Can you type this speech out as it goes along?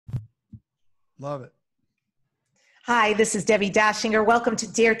Love it. Hi, this is Debbi Dachinger. Welcome to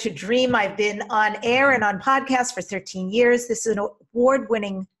Dare to Dream. I've been on air and on podcasts for 13 years. This is an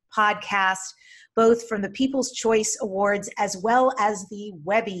award-winning podcast, both from the People's Choice Awards as well as the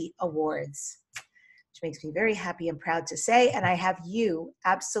Webby Awards, which makes me very happy and proud to say, and I have you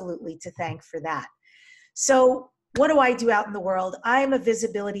absolutely to thank for that. So what do I do out in the world? I'm a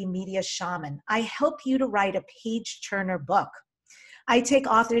visibility media shaman. I help you to write a page-turner book. I take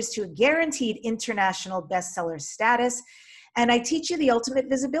authors to a guaranteed international bestseller status, and I teach you the ultimate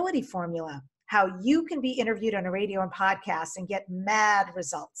visibility formula, how you can be interviewed on a radio and podcast and get mad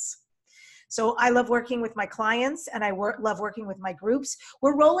results. So I love working with my clients, and I love working with my groups.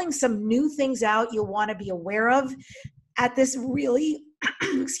 We're rolling some new things out you'll want to be aware of at this really,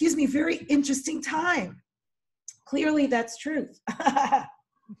 very interesting time. Clearly, that's truth.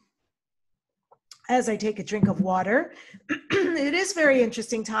 As I take a drink of water, it is very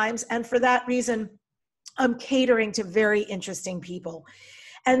interesting times. And for that reason, I'm catering to very interesting people.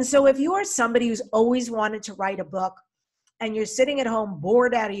 And so if you are somebody who's always wanted to write a book and you're sitting at home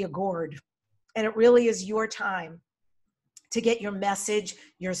bored out of your gourd, and it really is your time to get your message,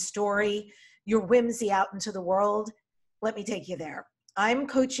 your story, your whimsy out into the world, let me take you there. I'm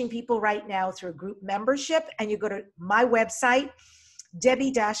coaching people right now through a group membership, and you go to my website,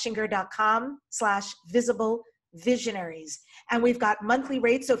 DebbiDachinger.com/visible visionaries. And we've got monthly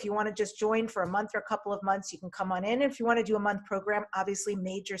rates. So if you want to just join for a month or a couple of months, you can come on in. If you want to do a month program, obviously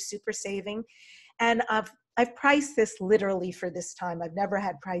major super saving. And I've priced this literally for this time. I've never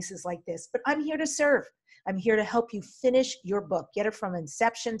had prices like this, but I'm here to serve. I'm here to help you finish your book, get it from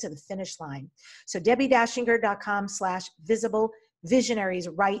inception to the finish line. So DebbiDachinger.com/visible visionaries,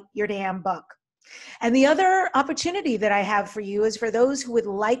 write your damn book. And the other opportunity that I have for you is for those who would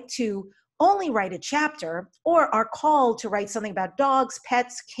like to only write a chapter or are called to write something about dogs,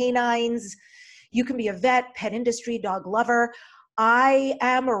 pets, canines. You can be a vet, pet industry, dog lover. I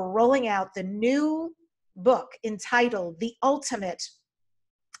am rolling out the new book entitled The Ultimate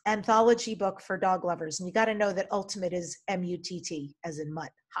Anthology Book for Dog Lovers. And you got to know that ultimate is M-U-T-T as in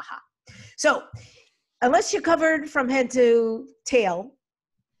mutt. Haha. So unless you're covered from head to tail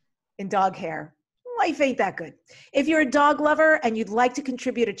in dog hair, life ain't that good. If you're a dog lover and you'd like to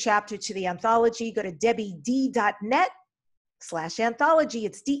contribute a chapter to the anthology, go to debbid.net/anthology.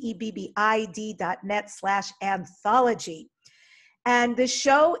 It's DEBBID.net/anthology. And the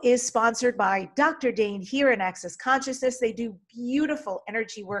show is sponsored by Dr. Dane here in Access Consciousness. They do beautiful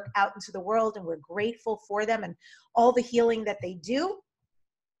energy work out into the world, and we're grateful for them and all the healing that they do.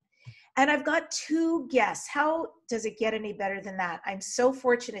 And I've got two guests. How does it get any better than that? I'm so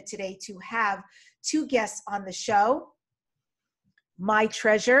fortunate today to have two guests on the show, my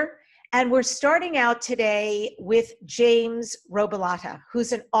treasure. And we're starting out today with James Robilotta,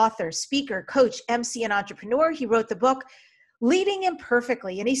 who's an author, speaker, coach, MC, and entrepreneur. He wrote the book, Leading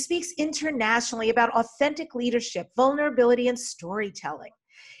Imperfectly, and he speaks internationally about authentic leadership, vulnerability, and storytelling.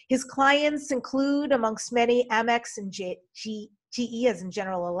 His clients include, amongst many, Amex and GE as in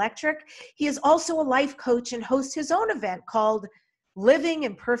General Electric. He is also a life coach and hosts his own event called Living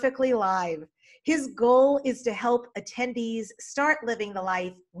Imperfectly Live. His goal is to help attendees start living the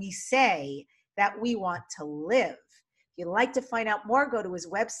life we say that we want to live. If you'd like to find out more, go to his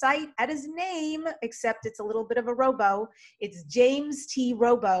website at his name, except it's a little bit of a robo. It's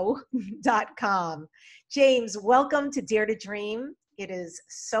JamesTRobo.com. James, welcome to Dare to Dream. It is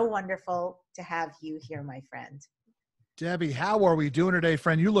so wonderful to have you here, my friend. Debbi, how are we doing today,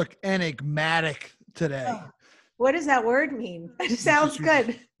 friend? You look enigmatic today. Oh, what does that word mean? It sounds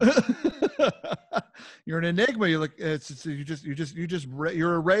good. You're an enigma. You look.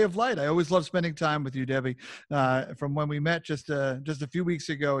 You're a ray of light. I always love spending time with you, Debbi. From when we met just a few weeks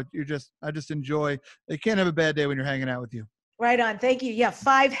ago, I just enjoy. I can't have a bad day when you're hanging out with you. Right on. Thank you. Yeah,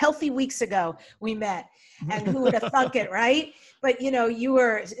 5 healthy weeks ago we met, and who would have thunk it, right? But you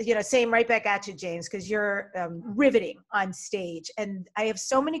were saying right back at you, James, because you're riveting on stage, and I have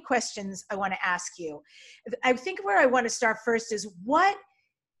so many questions I want to ask you. I think where I want to start first is what,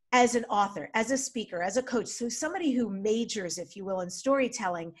 as an author, as a speaker, as a coach, so somebody who majors, if you will, in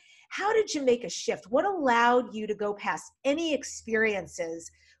storytelling, how did you make a shift? What allowed you to go past any experiences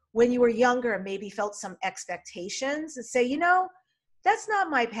when you were younger and maybe felt some expectations and say, that's not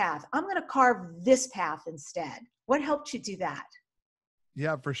my path. I'm going to carve this path instead. What helped you do that?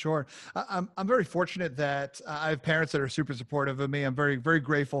 Yeah, for sure. I'm very fortunate that I have parents that are super supportive of me. I'm very, very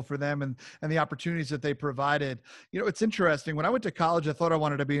grateful for them and the opportunities that they provided. You know, it's interesting. When I went to college, I thought I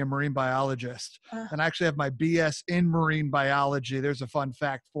wanted to be a marine biologist, Uh, and I actually have my BS in marine biology. There's a fun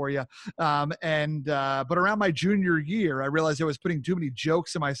fact for you. But around my junior year, I realized I was putting too many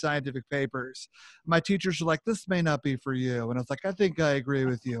jokes in my scientific papers. My teachers were like, "This may not be for you," and I was like, "I think I agree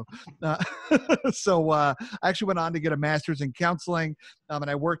with you." Uh, so I actually went on to get a master's in counseling. And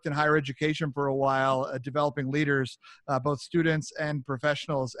I worked in higher education for a while, developing leaders, both students and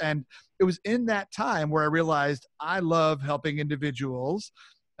professionals. And it was in that time where I realized I love helping individuals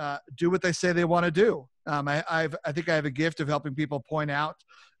do what they say they want to do. I think I have a gift of helping people point out,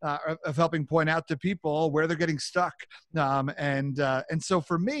 of helping point out to people where they're getting stuck. And so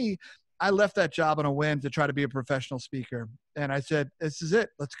for me, I left that job on a whim to try to be a professional speaker. And I said, this is it.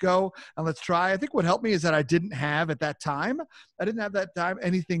 Let's go and let's try. I think what helped me is that I didn't have at that time,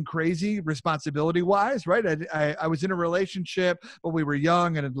 anything crazy responsibility wise, right? I was in a relationship, but we were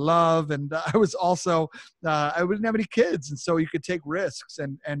young and in love. And I was also, I didn't have any kids. And so you could take risks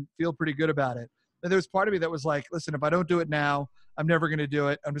and feel pretty good about it. And there was part of me that was like, listen, if I don't do it now, I'm never going to do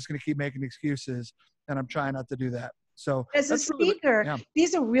it. I'm just going to keep making excuses. And I'm trying not to do that. So as a that's really speaker, yeah.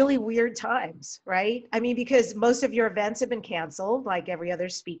 these are really weird times, right? I mean, because most of your events have been canceled, like every other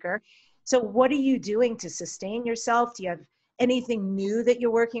speaker. So what are you doing to sustain yourself? Do you have anything new that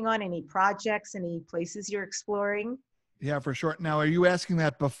you're working on? Any projects, any places you're exploring? Yeah, for sure. Now, are you asking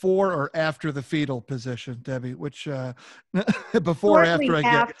that before or after the fetal position, Debbie? Which before or after Shortly I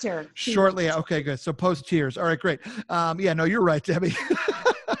get after fetal shortly? Okay, good. So post tears. All right, great. Yeah, no, you're right, Debbie.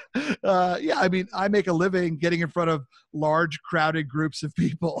 Yeah, I mean, I make a living getting in front of large, crowded groups of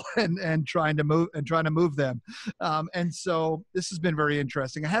people and trying to move them. And so this has been very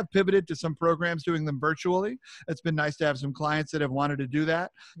interesting. I have pivoted to some programs doing them virtually. It's been nice to have some clients that have wanted to do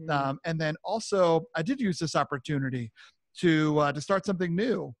that. And then also, I did use this opportunity to start something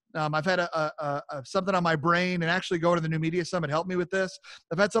new. I've had something on my brain, and actually going to the New Media Summit helped me with this.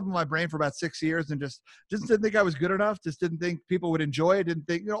 I've had something on my brain for about 6 years, and just didn't think I was good enough. Just didn't think people would enjoy it. Didn't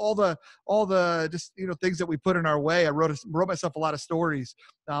think all the just things that we put in our way. I wrote myself a lot of stories,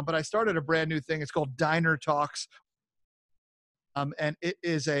 but I started a brand new thing. It's called Diner Talks. And it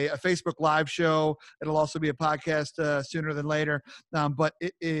is a Facebook live show. It'll also be a podcast sooner than later. But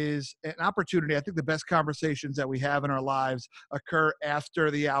it is an opportunity. I think the best conversations that we have in our lives occur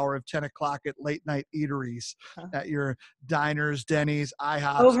after the hour of 10 o'clock at late night eateries, at your diners, Denny's,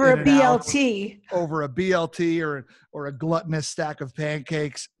 IHOPs, Over a In-N-Outs, BLT. over a BLT or a gluttonous stack of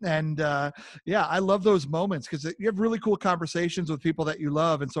pancakes. And yeah, I love those moments because you have really cool conversations with people that you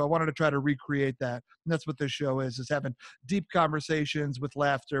love. And so I wanted to try to recreate that. And that's what this show is having deep conversations with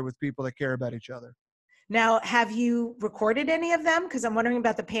laughter with people that care about each other. Now, have you recorded any of them? Because I'm wondering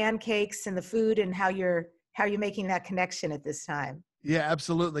about the pancakes and the food and how you're making that connection at this time. Yeah,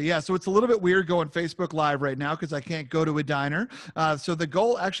 absolutely. Yeah. So it's a little bit weird going Facebook Live right now because I can't go to a diner. So the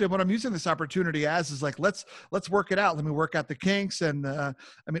goal, actually, what I'm using this opportunity as is like, let's work it out. Let me work out the kinks. And I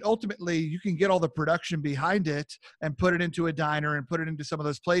mean, ultimately, you can get all the production behind it and put it into a diner and put it into some of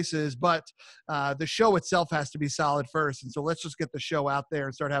those places. But the show itself has to be solid first. And so let's just get the show out there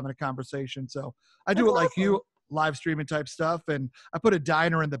and start having a conversation. So I do That's it like awesome. you, live streaming type stuff. And I put a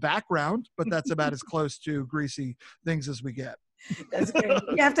diner in the background, but that's about as close to greasy things as we get. That's great.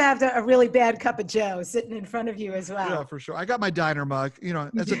 You have to have a really bad cup of Joe sitting in front of you as Yeah, well. for sure. I got my diner mug.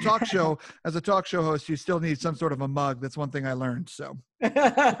 As a talk show host, you still need some sort of a mug. That's one thing I learned. So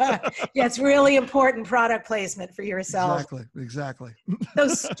Yeah, it's really important product placement for yourself. exactly. So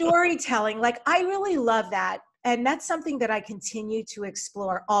storytelling, like I really love that. And that's something that I continue to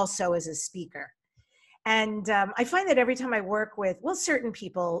explore also as a speaker. And I find that every time I work with, certain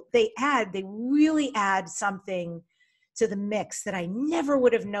people, they really add something to the mix that I never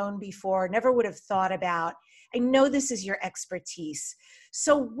would have known before, never would have thought about. I know this is your expertise.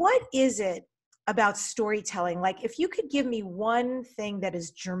 So what is it about storytelling? Like if you could give me one thing that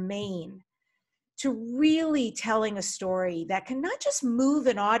is germane to really telling a story that can not just move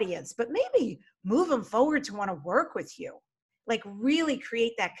an audience, but maybe move them forward to want to work with you, like really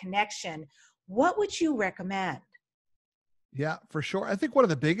create that connection, what would you recommend? Yeah, for sure. I think one of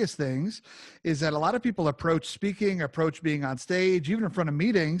the biggest things is that a lot of people approach being on stage, even in front of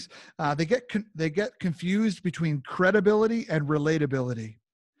meetings. They get confused between credibility and relatability.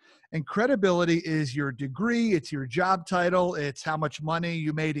 And credibility is your degree, it's your job title, it's how much money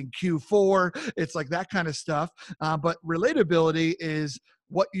you made in Q4, it's like that kind of stuff. But relatability is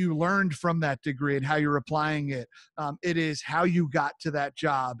what you learned from that degree and how you're applying it. It is how you got to that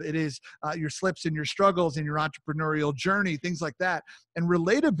job. It is your slips and your struggles and your entrepreneurial journey, things like that. And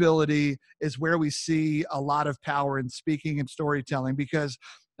relatability is where we see a lot of power in speaking and storytelling, because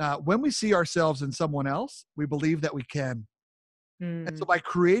when we see ourselves in someone else, we believe that we can. And so Mm. by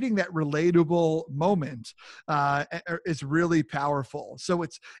creating that relatable moment is really powerful. So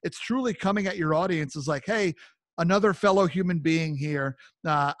it's truly coming at your audience as like, hey, another fellow human being here.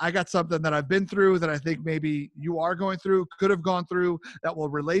 I got something that I've been through that I think maybe you are going through, could have gone through, that will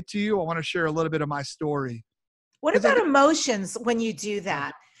relate to you. I want to share a little bit of my story. What Because I about think, emotions when you do yeah,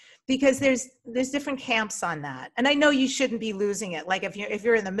 that? Because there's different camps on that. And I know you shouldn't be losing it. Like if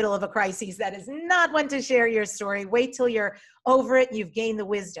you're in the middle of a crisis, that is not when to share your story. Wait till you're over it and you've gained the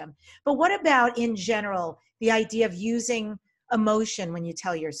wisdom. But what about in general, the idea of using emotion when you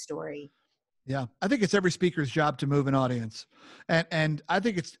tell your story? yeah, I think it's every speaker's job to move an audience. And I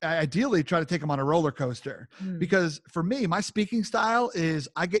think it's ideally try to take them on a roller coaster, Mm. because for me, my speaking style is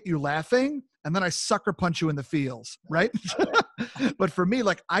I get you laughing and then I sucker punch you in the feels, right? Love it. But for me,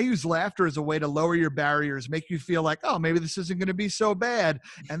 like I use laughter as a way to lower your barriers, make you feel like, oh, maybe this isn't going to be so bad.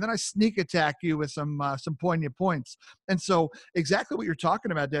 And then I sneak attack you with some poignant points. And so exactly what you're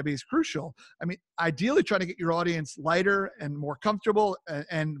talking about, Debbie, is crucial. I mean, ideally trying to get your audience lighter and more comfortable,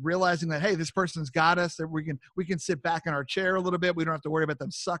 and realizing that, hey, this person's got us, that we can sit back in our chair a little bit. We don't have to worry about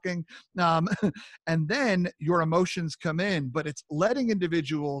them sucking. Um, and then your emotions come in, but it's letting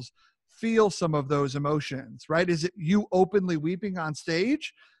individuals feel some of those emotions, right? Is it you openly weeping on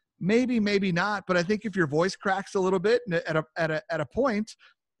stage? Maybe, maybe not. But I think if your voice cracks a little bit at a point,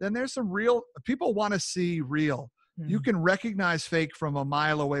 then there's some real people want to see real. You Mm. can recognize fake from a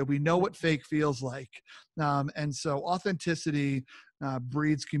mile away. We know what fake feels like. And so authenticity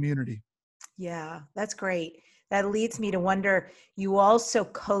breeds community. Yeah, that's great. That leads me to wonder, you also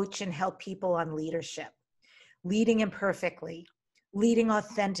coach and help people on leadership, leading imperfectly, leading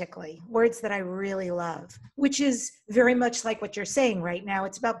authentically, words that I really love, which is very much like what you're saying right now.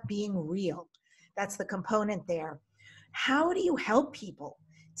 It's about being real. That's the component there. How do you help people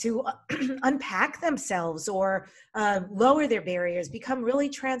to unpack themselves or lower their barriers, become really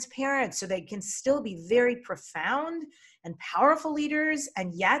transparent so they can still be very profound and powerful leaders,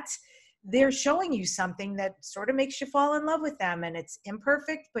 and yet they're showing you something that sort of makes you fall in love with them, and it's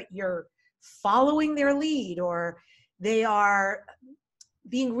imperfect, but you're following their lead, or they are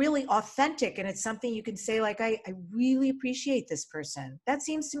being really authentic, and it's something you can say like, I really appreciate this person. That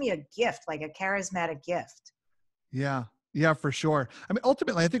seems to me a gift, like a charismatic gift. Yeah. Yeah, for sure. I mean,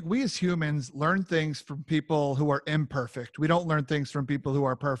 ultimately, I think we as humans learn things from people who are imperfect. We don't learn things from people who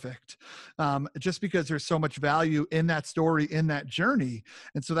are perfect, just because there's so much value in that story, in that journey.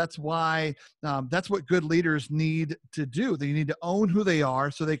 And so that's why that's what good leaders need to do. They need to own who they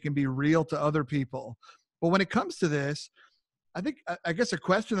are so they can be real to other people. But when it comes to this, I think I guess a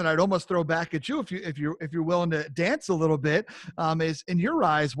question that I'd almost throw back at you, if you're willing to dance a little bit, is in your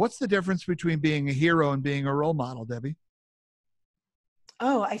eyes, what's the difference between being a hero and being a role model, Debbie?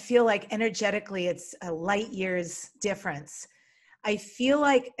 Oh, I feel like energetically it's a light years difference. I feel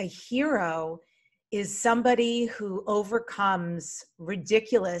like a hero is somebody who overcomes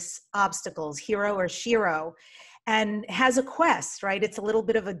ridiculous obstacles, hero or shiro, and has a quest, right? It's a little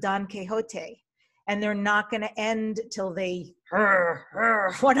bit of a Don Quixote. And they're not going to end till they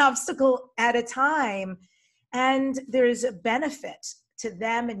one obstacle at a time. And there's a benefit to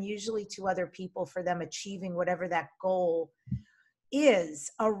them and usually to other people for them achieving whatever that goal is.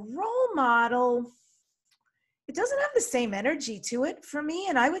 A role model, it doesn't have the same energy to it for me.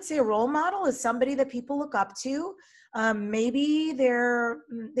 And I would say a role model is somebody that people look up to. Maybe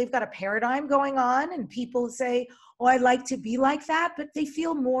they've got a paradigm going on and people say, oh, I'd like to be like that, but they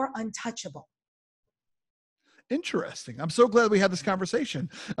feel more untouchable. Interesting. I'm so glad we had this conversation,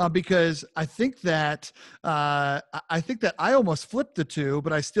 because I think that I almost flipped the two,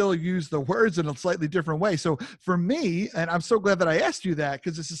 but I still use the words in a slightly different way. So for me, and I'm so glad that I asked you that,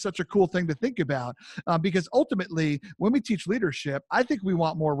 because this is such a cool thing to think about. Because ultimately, when we teach leadership, I think we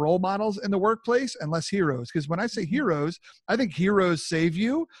want more role models in the workplace and less heroes. Because when I say Mhm. heroes, I think heroes save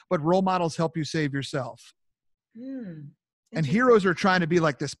you, but role models help you save yourself. Hmm. And Interesting. heroes are trying to be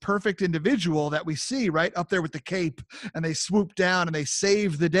like this perfect individual that we see right up there with the cape, and they swoop down and they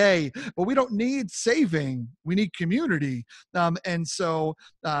save the day. But we don't need saving; we need community. So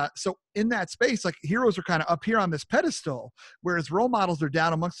in that space, like heroes are kind of up here on this pedestal, whereas role models are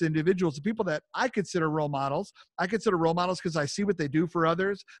down amongst the individuals, the people that I consider role models. I consider role models because I see what they do for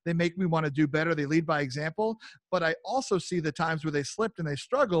others. They make me want to do better. They lead by example. But I also see the times where they slipped and they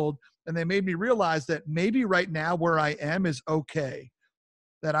struggled, and they made me realize that maybe right now where I am is okay.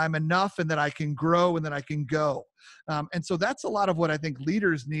 that I'm enough and that I can grow and that I can go. And so that's a lot of what I think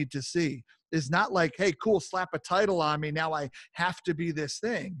leaders need to see, is not like, hey, cool, slap a title on me, now I have to be this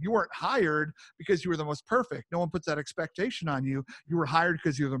thing. You weren't hired because you were the most perfect. No one puts that expectation on you. You were hired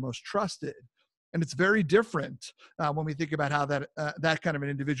because you're the most trusted. And it's very different when we think about how that kind of an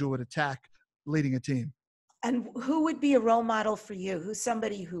individual would attack leading a team. And who would be a role model for you? Who's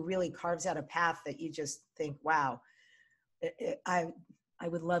somebody who really carves out a path that you just think, wow, I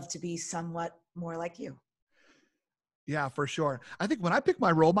would love to be somewhat more like you? Yeah, for sure. I think when I pick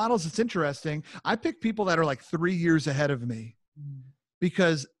my role models, it's interesting. I pick people that are like 3 years ahead of me,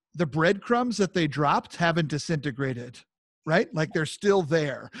 because the breadcrumbs that they dropped haven't disintegrated, right? Like they're still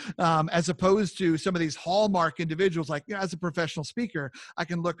there, as opposed to some of these hallmark individuals. Like, as a professional speaker, I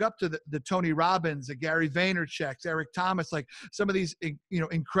can look up to the Tony Robbins, the Gary Vaynerchuk's, Eric Thomas, like some of these,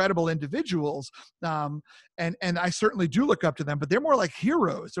 incredible individuals. And I certainly do look up to them, but they're more like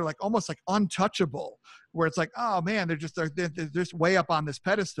heroes. They're like almost like untouchable, where it's like, oh man, they're just way up on this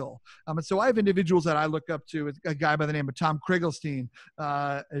pedestal. And so I have individuals that I look up to, a guy by the name of Tom Kriegelstein,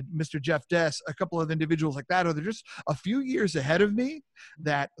 Mr. Jeff Dess, a couple of individuals like that, or they're just a few years ahead of me,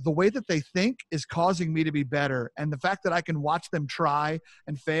 that the way that they think is causing me to be better. And the fact that I can watch them try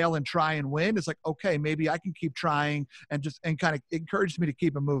and fail and try and win is like, okay, maybe I can keep trying, and kind of encourages me to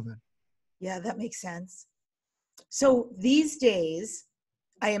keep it moving. Yeah, that makes sense. So these days,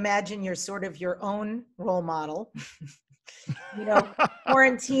 I imagine you're sort of your own role model,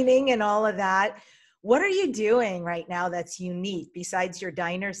 quarantining and all of that. What are you doing right now that's unique besides your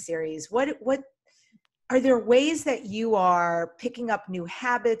diner series? What are there ways that you are picking up new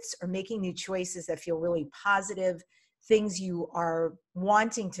habits or making new choices that feel really positive, things you are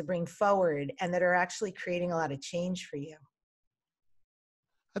wanting to bring forward and that are actually creating a lot of change for you?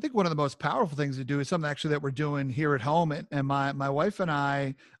 I think one of the most powerful things to do is something actually that we're doing here at home. And my wife and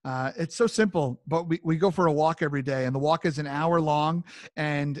I, it's so simple, but we go for a walk every day, and the walk is an hour long.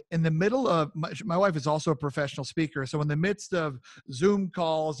 And in the middle of, my wife is also a professional speaker. So in the midst of Zoom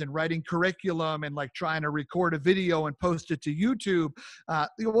calls and writing curriculum and like trying to record a video and post it to YouTube,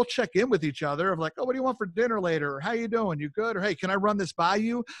 we'll check in with each other of like, oh, what do you want for dinner later? Or how you doing? You good? Or hey, can I run this by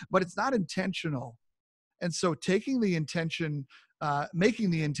you? But it's not intentional. And so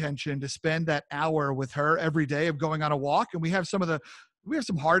making the intention to spend that hour with her every day of going on a walk. And we have some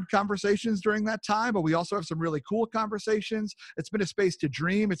hard conversations during that time, but we also have some really cool conversations. It's been a space to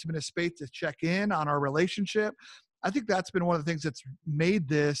dream. It's been a space to check in on our relationship. I think that's been one of the things that's made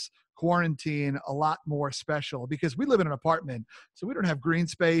this quarantine a lot more special, because we live in an apartment, so we don't have green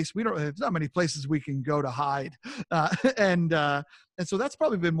space. There's not many places we can go to hide. And so that's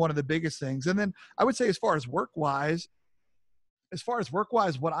probably been one of the biggest things. And then I would say, as far as work-wise,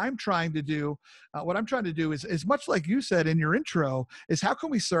 what I'm trying to do is much like you said in your intro, is how can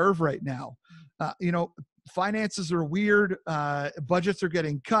we serve right now? Finances are weird. Budgets are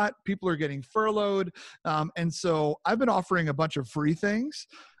getting cut. People are getting furloughed. And so I've been offering a bunch of free things,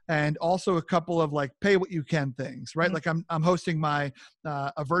 and also a couple of like pay what you can things, right? Mm-hmm. Like I'm hosting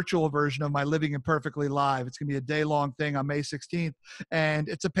a virtual version of my Living Imperfectly Live. It's gonna be a day-long thing on May 16th, and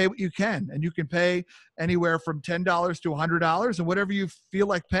it's a pay what you can, and you can pay anywhere from $10 to $100, and whatever you feel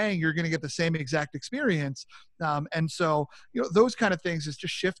like paying, you're gonna get the same exact experience. And so those kind of things is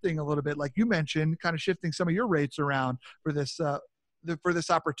just shifting a little bit, like you mentioned, kind of shifting some of your rates around for this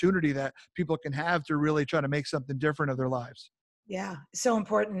opportunity that people can have to really try to make something different of their lives. Yeah, so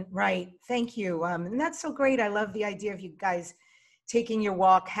important. Right. Thank you. And that's so great. I love the idea of you guys taking your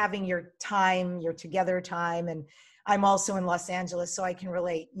walk, having your time, your together time. And I'm also in Los Angeles, so I can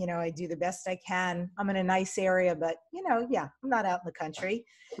relate. I do the best I can. I'm in a nice area, but yeah, I'm not out in the country.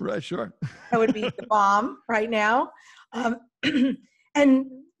 Right. Sure. That would be the bomb right now.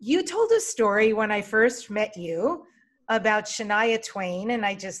 And you told a story when I first met you about Shania Twain, and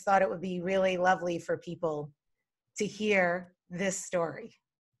I just thought it would be really lovely for people to hear this story.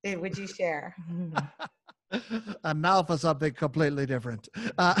 Would you share? And now for something completely different.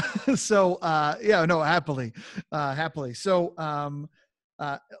 Happily. So,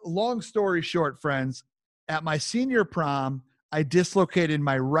 long story short, friends, at my senior prom, I dislocated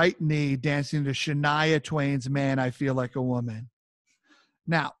my right knee dancing to Shania Twain's "Man, I Feel Like a Woman."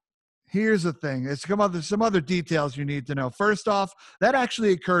 Now, here's the thing. There's some other details you need to know. First off, that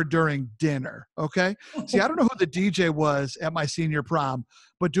actually occurred during dinner, okay? See, I don't know who the DJ was at my senior prom,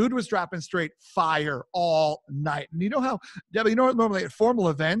 but dude was dropping straight fire all night. And you know how, Debbie, normally at formal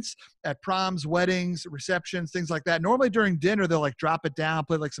events, at proms, weddings, receptions, things like that, normally during dinner, they'll like drop it down,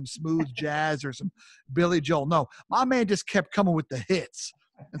 play like some smooth jazz or some Billy Joel. No, my man just kept coming with the hits.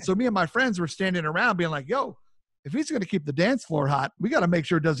 And so me and my friends were standing around being like, yo, if he's going to keep the dance floor hot, we got to make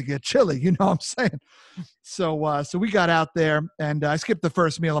sure it doesn't get chilly. You know what I'm saying? So we got out there, and I skipped the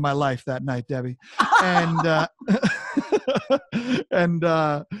first meal of my life that night, Debbie. And,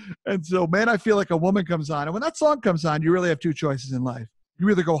 and so, man, I feel like a woman comes on. And when that song comes on, you really have two choices in life. You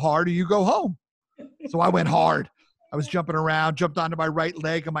either go hard or you go home. So I went hard. I was jumping around, jumped onto my right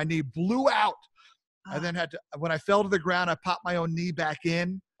leg, and my knee blew out. I then had to, when I fell to the ground, I popped my own knee back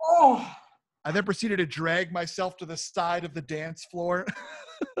in. Oh. I then proceeded to drag myself to the side of the dance floor.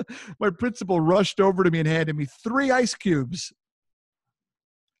 My principal rushed over to me and handed me 3 ice cubes.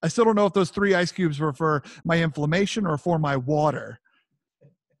 I still don't know if those 3 ice cubes were for my inflammation or for my water.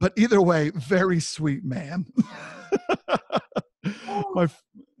 But either way, very sweet man.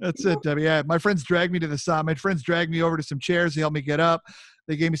 That's it, Debbie. Yeah, my friends dragged me to the side. My friends dragged me over to some chairs. They helped me get up.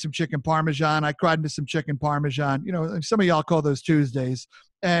 They gave me some chicken parmesan. I cried into some chicken parmesan. You know, some of y'all call those Tuesdays.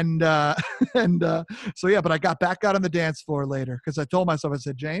 And so, yeah, but I got back out on the dance floor later because I told myself, I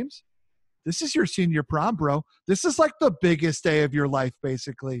said, James, this is your senior prom, bro. This is like the biggest day of your life,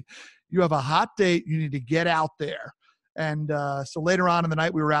 basically. You have a hot date. You need to get out there. And so later on in the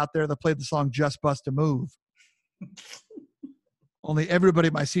night, we were out there. They played the song Just Bust a Move. Only everybody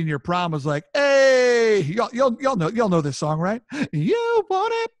at my senior prom was like, hey, y'all know this song, right? You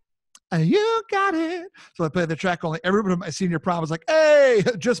want it. You got it. So I played the track. Only everybody at my senior prom was like, hey,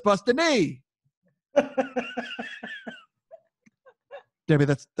 just bust a knee. Debbie,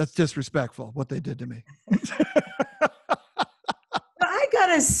 that's disrespectful what they did to me. I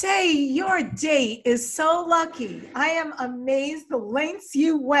gotta say, your date is so lucky. I am amazed the lengths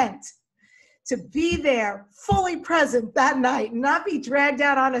you went to be there fully present that night, not be dragged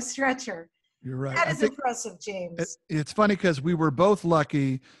out on a stretcher. You're right. That is impressive, James. It's funny because we were both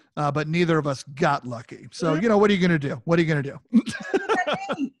lucky, but neither of us got lucky. So, you know, what are you going to do? What are you going to do?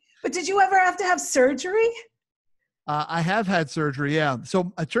 But did you ever have to have surgery? I have had surgery. Yeah.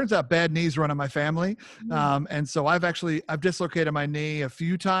 So it turns out bad knees run in my family. And so I've dislocated my knee a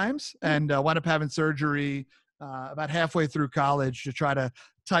few times and wound up having surgery about halfway through college to try to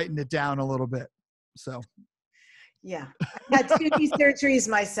tighten it down a little bit. So. Yeah. I had 2 knee surgeries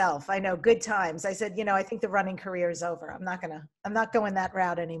myself. I know, good times. I said, you know, I think the running career is over. I'm not going that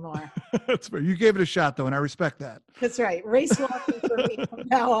route anymore. That's fair. You gave it a shot though, and I respect that. That's right. Race walking for me from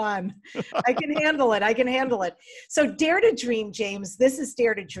now on. I can handle it. So Dare to Dream, James, this is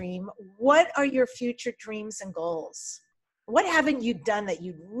Dare to Dream. What are your future dreams and goals? What haven't you done that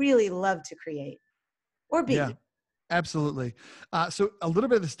you'd really love to create or be? Yeah. Absolutely. So a little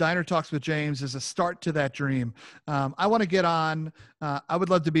bit of this Diner Talks with James is a start to that dream. I want to get on, I would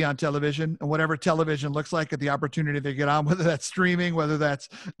love to be on television, and whatever television looks like at the opportunity to get on, whether that's streaming, whether that's,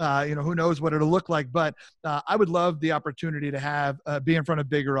 who knows what it'll look like. But I would love the opportunity to have, be in front of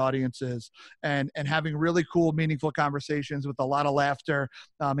bigger audiences and having really cool, meaningful conversations with a lot of laughter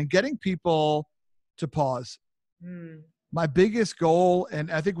and getting people to pause. My biggest goal, and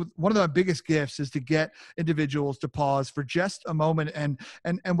I think one of my biggest gifts, is to get individuals to pause for just a moment, and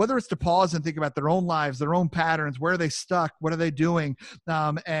whether it's to pause and think about their own lives, their own patterns, where are they stuck, what are they doing,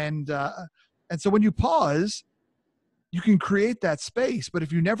 and so when you pause, you can create that space. But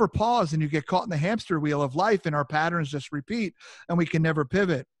if you never pause and you get caught in the hamster wheel of life, and our patterns just repeat, and we can never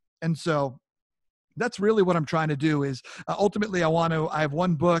pivot. And so that's really what I'm trying to do is ultimately I have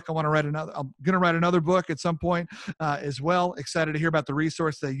one book. I'm going to write another book at some point as well. Excited to hear about the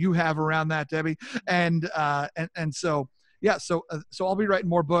resource that you have around that, Debbie. And so, yeah, so I'll be writing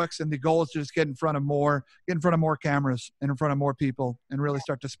more books, and the goal is to just get in front of more cameras and in front of more people and really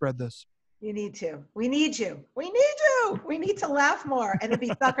start to spread this. You need to. We need you. We need you. We need to laugh more and to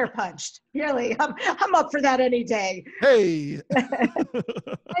be sucker punched. Really, I'm up for that any day. Hey.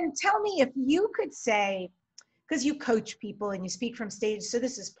 And tell me, if you could say, because you coach people and you speak from stage, so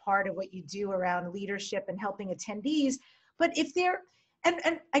this is part of what you do around leadership and helping attendees. But if they're,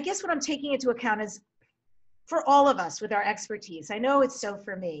 and I guess what I'm taking into account is for all of us with our expertise. I know it's so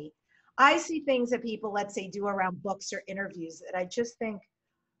for me. I see things that people, let's say, do around books or interviews that I just think,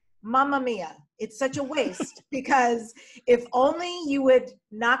 Mamma mia, it's such a waste. Because if only you would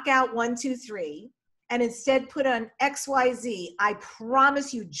knock out 1, 2, 3 and instead put on XYZ, I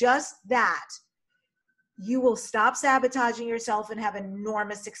promise you just that, you will stop sabotaging yourself and have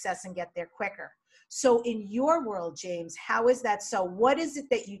enormous success and get there quicker. So in your world, James, how is that so? What is it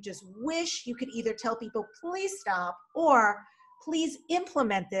that you just wish you could either tell people, please stop, or please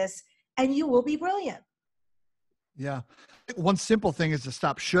implement this and you will be brilliant? Yeah. One simple thing is to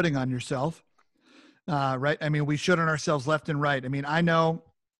stop shooting on yourself, right? I mean, we shoot on ourselves left and right. I mean, I know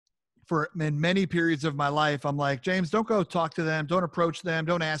for in many periods of my life, I'm like, James, don't go talk to them. Don't approach them.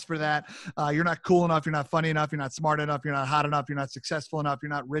 Don't ask for that. You're not cool enough. You're not funny enough. You're not smart enough. You're not hot enough. You're not successful enough. You're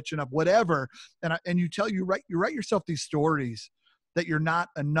not rich enough, whatever. And you write yourself these stories that you're not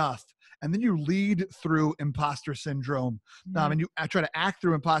enough. And then you lead through imposter syndrome. And I try to act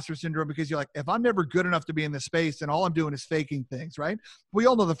through imposter syndrome because you're like, if I'm never good enough to be in this space, and all I'm doing is faking things, right? We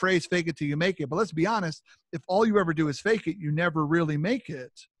all know the phrase, fake it till you make it. But let's be honest, if all you ever do is fake it, you never really make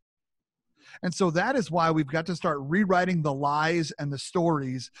it. And so that is why we've got to start rewriting the lies and the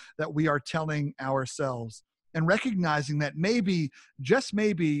stories that we are telling ourselves, and recognizing that maybe, just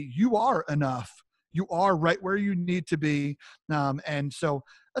maybe, you are enough. You are right where you need to be. And so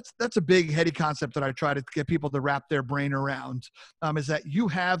that's a big, heady concept that I try to get people to wrap their brain around, is that you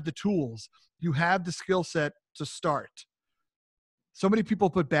have the tools, you have the skill set to start. So many people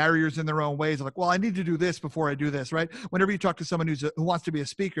put barriers in their own ways. They're like, well, I need to do this before I do this, right? Whenever you talk to someone who wants to be a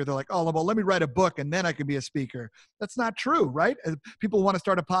speaker, they're like, oh, well, let me write a book and then I can be a speaker. That's not true, right? People want to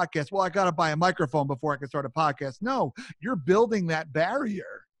start a podcast. Well, I got to buy a microphone before I can start a podcast. No, you're building that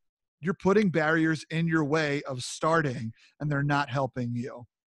barrier. You're putting barriers in your way of starting, and they're not helping you.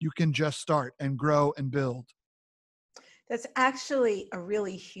 You can just start and grow and build. That's actually a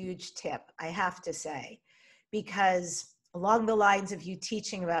really huge tip, I have to say, because along the lines of you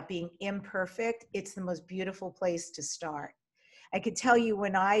teaching about being imperfect, it's the most beautiful place to start. I could tell you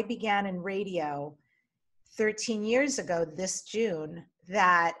when I began in radio 13 years ago this June,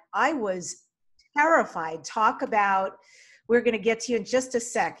 that I was terrified. Talk about, we're going to get to you in just a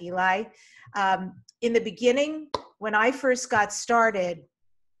sec, Eli. In the beginning, when I first got started,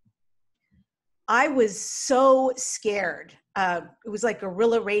 I was so scared. It was like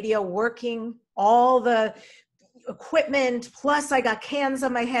guerrilla radio, working all the equipment, plus I got cans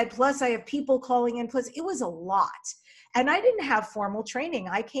on my head, plus I have people calling in, plus it was a lot. And I didn't have formal training.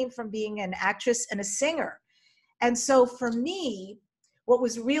 I came from being an actress and a singer. And so for me, what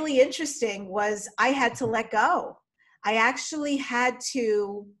was really interesting was I had to let go. I actually had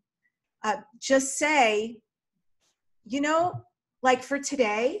to just say, like for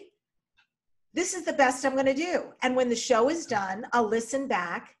today, this is the best I'm going to do. And when the show is done, I'll listen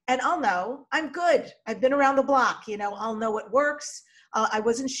back and I'll know I'm good. I've been around the block. I'll know what works. I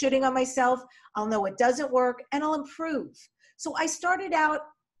wasn't shitting on myself. I'll know what doesn't work, and I'll improve. So I started out,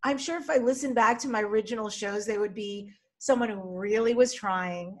 I'm sure if I listened back to my original shows, they would be someone who really was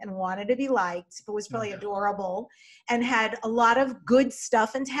trying and wanted to be liked, but was probably adorable and had a lot of good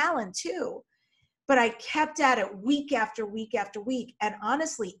stuff and talent too. But I kept at it week after week after week. And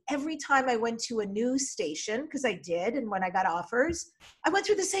honestly, every time I went to a new station, because I did, and when I got offers, I went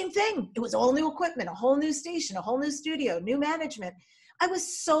through the same thing. It was all new equipment, a whole new station, a whole new studio, new management. I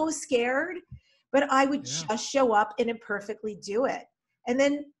was so scared, but I would just show up and imperfectly do it. And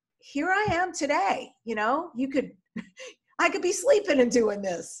then here I am today. I could be sleeping and doing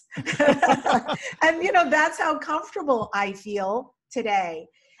this. And, that's how comfortable I feel today.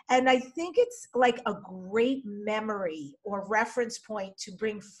 And I think it's like a great memory or reference point to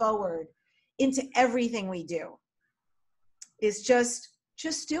bring forward into everything we do, is just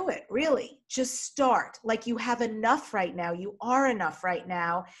do it, really. Just start. Like you have enough right now. You are enough right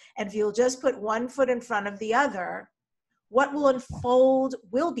now. And if you'll just put one foot in front of the other, what will unfold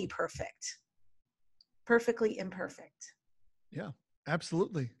will be perfect. Perfectly imperfect. Yeah,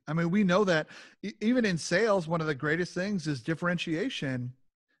 absolutely. I mean, we know that even in sales, one of the greatest things is differentiation.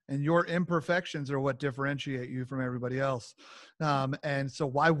 And your imperfections are what differentiate you from everybody else. And so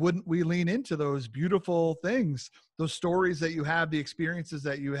why wouldn't we lean into those beautiful things, those stories that you have, the experiences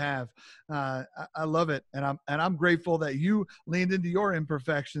that you have? I love it. And I'm grateful that you leaned into your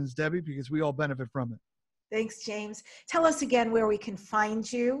imperfections, Debbie, because we all benefit from it. Thanks, James. Tell us again where we can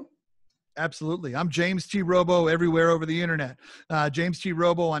find you. Absolutely. I'm James T. Robo everywhere over the internet. James T.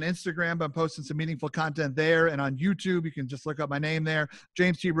 Robo on Instagram. I'm posting some meaningful content there. And on YouTube, you can just look up my name there,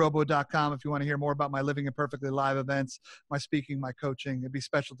 JamesTRobo.com, if you want to hear more about my Living Imperfectly live events, my speaking, my coaching. It'd be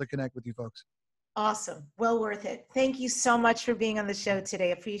special to connect with you folks. Awesome. Well worth it. Thank you so much for being on the show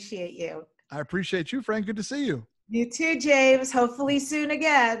today. Appreciate you. I appreciate you, Frank. Good to see you. You too, James. Hopefully soon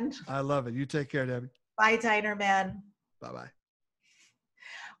again. I love it. You take care, Debbie. Bye, Diner Man. Bye-bye.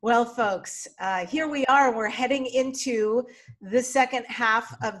 Well, folks, here we are. We're heading into the second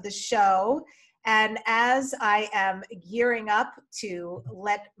half of the show. And as I am gearing up to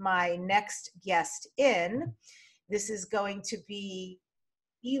let my next guest in, this is going to be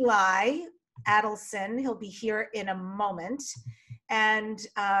Eli Adelson. He'll be here in a moment. And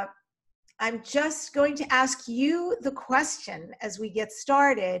I'm just going to ask you the question as we get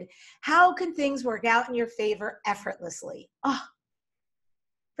started. How can things work out in your favor effortlessly? Oh,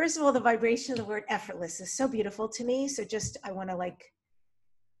 First of all, the vibration of the word effortless is so beautiful to me. So I want to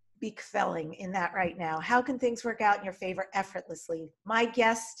be quelling in that right now. How can things work out in your favor effortlessly? My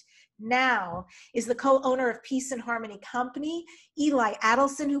guest now is the co-owner of Peace and Harmony Company, ELI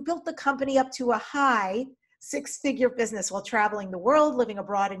Adelson, who built the company up to a high six-figure business while traveling the world, living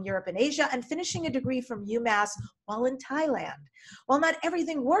abroad in Europe and Asia, and finishing a degree from UMass while in Thailand. While not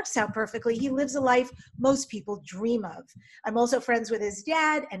everything works out perfectly, he lives a life most people dream of. I'm also friends with his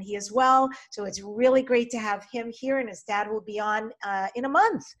dad, and he as well, so it's really great to have him here, and his dad will be on in a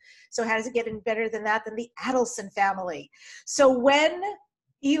month. So how does it get any better than that, than the Adelson family? So when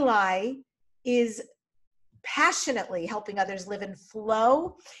Eli is passionately helping others live in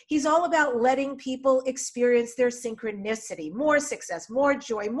flow, he's all about letting people experience their synchronicity, more success, more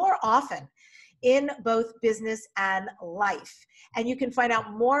joy, more often in both business and life. And you can find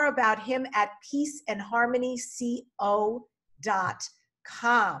out more about him at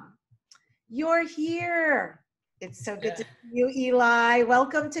peaceandharmonyco.com. You're here. It's so good to see you, Eli.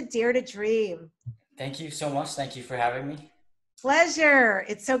 Welcome to Dare to Dream. Thank you so much. Thank you for having me. Pleasure.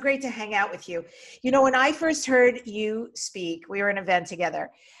 It's so great to hang out with you. You know, when I first heard you speak, we were at an event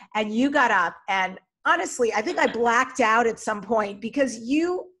together, and you got up, and honestly, I think I blacked out at some point because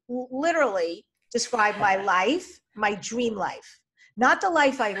you literally described my life, my dream life, not the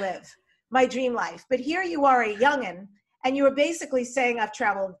life I live, my dream life. But here you are, a youngin', and you were basically saying, I've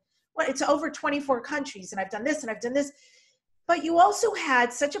traveled, it's over 24 countries, and I've done this, and I've done this. But you also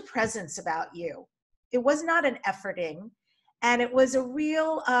had such a presence about you. It was not an efforting. And it was a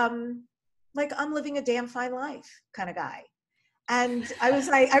real, I'm living a damn fine life kind of guy. And I was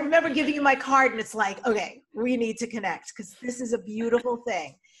like, I remember giving you my card, and it's like, okay, we need to connect because this is a beautiful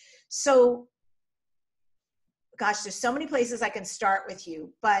thing. So, gosh, there's so many places I can start with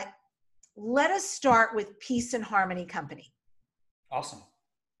you, but let us start with Peace and Harmony Company. Awesome.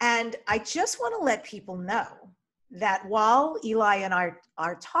 And I just want to let people know that while Eli and I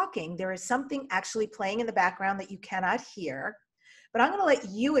are talking, there is something actually playing in the background that you cannot hear. But I'm going to let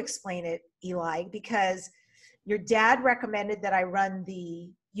you explain it, Eli, because your dad recommended that I run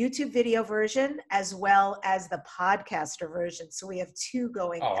the YouTube video version as well as the podcaster version. So we have two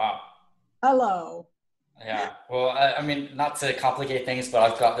going. Oh, wow. Hello. Yeah. Well, I mean, not to complicate things, but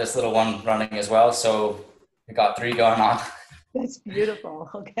I've got this little one running as well. So we got three going on. That's beautiful.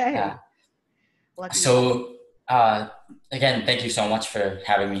 Okay. Yeah. Lucky so again, thank you so much for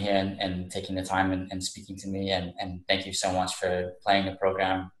having me here and taking the time and speaking to me. And thank you so much for playing the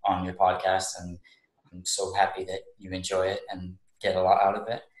program on your podcast. And I'm so happy that you enjoy it and get a lot out of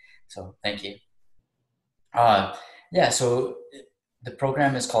it. So thank you. So the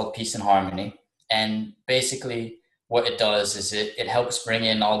program is called Peace and Harmony. And basically what it does is it helps bring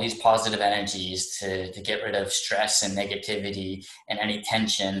in all these positive energies to get rid of stress and negativity and any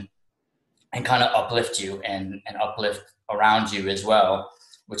tension, and kind of uplift you and uplift around you as well,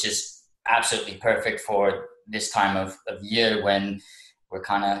 which is absolutely perfect for this time of year when we're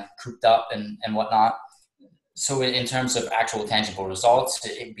kind of cooped up and whatnot. So in terms of actual tangible results,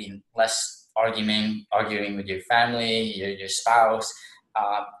 it'd be less arguing with your family, your spouse.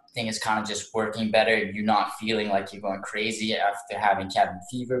 Thing is kind of just working better. You're not feeling like you're going crazy after having cabin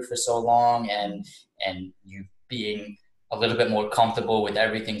fever for so long, and you being a little bit more comfortable with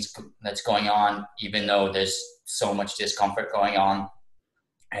everything that's going on, even though there's so much discomfort going on.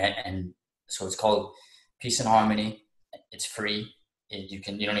 And so it's called Peace and Harmony. It's free. You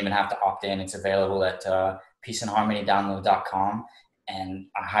don't even have to opt in. It's available at peaceandharmonydownload.com. And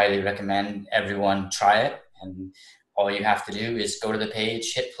I highly recommend everyone try it. And all you have to do is go to the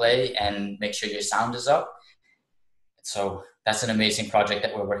page, hit play, and make sure your sound is up. So that's an amazing project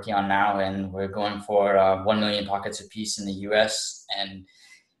that we're working on now, and we're going for 1 million pockets of peace in the US. And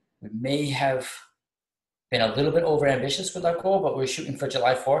we may have been a little bit over ambitious with our goal, but we're shooting for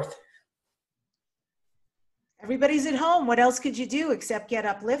July 4th. Everybody's at home. What else could you do except get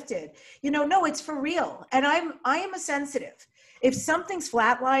uplifted? No, it's for real. And I am a sensitive. If something's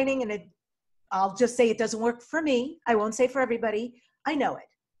flatlining and I'll just say it doesn't work for me, I won't say for everybody, I know it.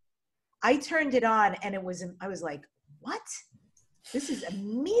 I turned it on and I was like, what? This is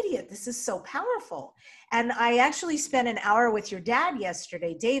immediate. This is so powerful. And I actually spent an hour with your dad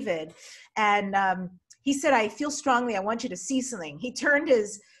yesterday, David, and he said, I feel strongly. I want you to see something. He turned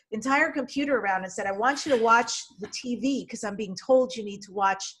his entire computer around and said, I want you to watch the TV because I'm being told you need to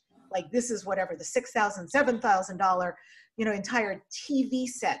watch, like, this is whatever, the $6,000, $7,000, entire TV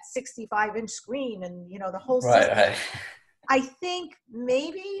set, 65-inch screen, and, the whole system. Right. I think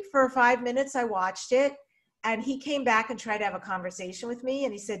maybe for 5 minutes I watched it, and he came back and tried to have a conversation with me,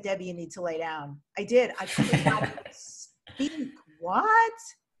 and he said, Debbie, you need to lay down. I did. I could not speak. What?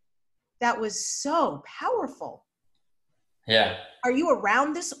 That was so powerful. Yeah. Are you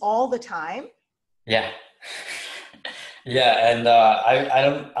around this all the time? Yeah. Yeah. And I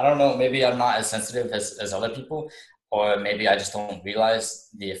don't know, maybe I'm not as sensitive as other people, or maybe I just don't realize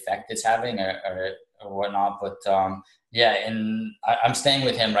the effect it's having or whatnot. But yeah, and I'm staying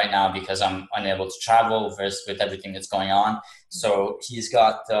with him right now because I'm unable to travel versus with everything that's going on. So he's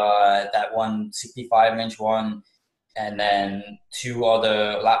got that one 65-inch one, and then two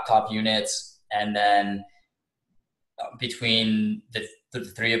other laptop units, and then between the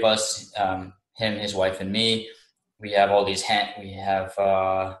three of us, him, his wife, and me, we have all these we have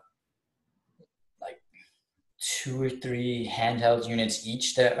like two or three handheld units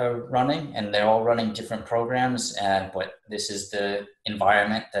each that are running, and they're all running different programs. But this is the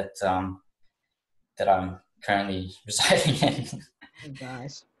environment that that I'm currently residing in. Oh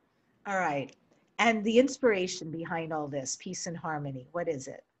gosh. All right. And the inspiration behind all this, peace and harmony, what is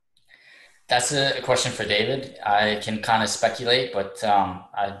it? That's a question for David. I can kind of speculate, but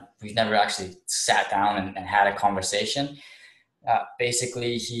we've never actually sat down and had a conversation.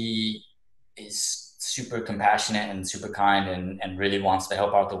 Basically, he is super compassionate and super kind, and really wants to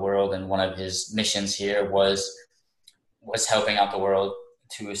help out the world. And one of his missions here was helping out the world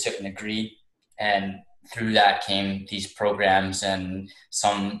to a certain degree. And through that came these programs and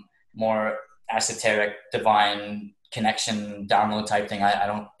some more esoteric divine connection download type thing. I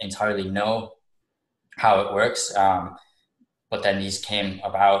don't entirely know how it works, but then these came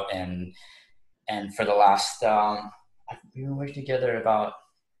about, and for the last we were working together about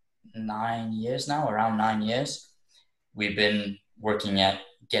 9 years now, around 9 years. We've been working at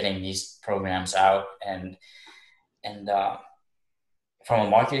getting these programs out, and from a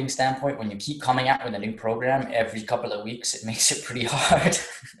marketing standpoint, when you keep coming out with a new program every couple of weeks, it makes it pretty hard.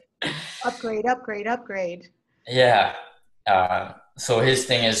 Upgrade, upgrade, upgrade. Yeah. So his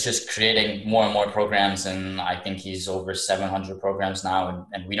thing is just creating more and more programs, and I think he's over 700 programs now,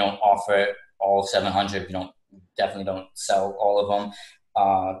 and we don't offer all 700. We definitely don't sell all of them.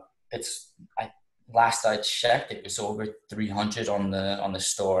 Last I checked, it was over 300 on the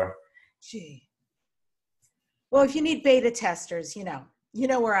store. Gee. Well, if you need beta testers, you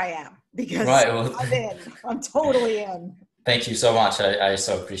know where I am, because Right. Well, I'm in. I'm totally in. thank you so much. I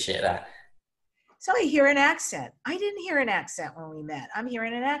so appreciate that. So I hear an accent. I didn't hear an accent when we met. I'm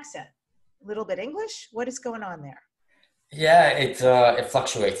hearing an accent. A little bit English? What is going on there? Yeah, it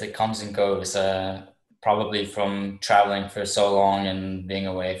fluctuates. It comes and goes. Probably from traveling for so long and being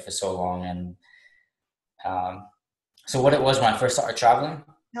away for so long, and so what it was when I first started traveling.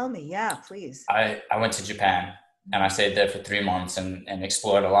 Tell me, yeah, please. I went to Japan, and I stayed there for 3 months and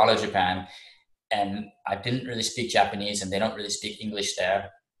explored a lot of Japan. And I didn't really speak Japanese, and they don't really speak English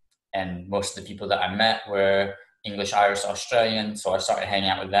there. And most of the people that I met were English, Irish, Australian. So I started hanging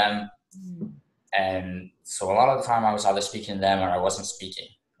out with them. Mm. And so a lot of the time I was either speaking to them or I wasn't speaking,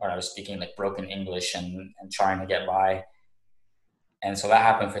 or I was speaking like broken English and trying to get by. And so that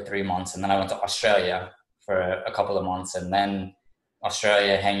happened for 3 months. And then I went to Australia for a couple of months, and then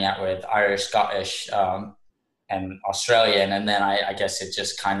Australia hanging out with Irish, Scottish, and Australian. And then I guess it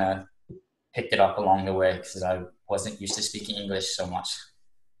just kind of picked it up along the way because I wasn't used to speaking English so much.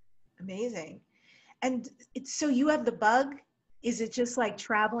 Amazing. And so you have the bug. Is it just like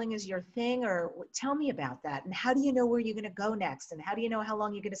traveling is your thing, or tell me about that? And how do you know where you're going to go next? And how do you know how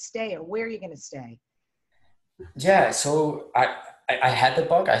long you're going to stay or where you're going to stay? Yeah, so I had the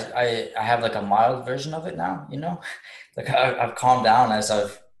bug. I have like a mild version of it now, like I've calmed down as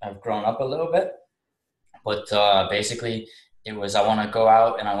I've grown up a little bit. But basically it was, I want to go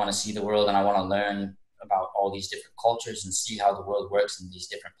out and I want to see the world and I want to learn about all these different cultures and see how the world works in these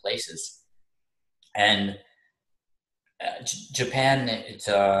different places. And Japan, it's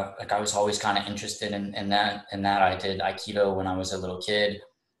like I was always kind of interested in that. I did Aikido when I was a little kid,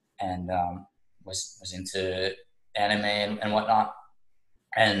 and was into anime and whatnot.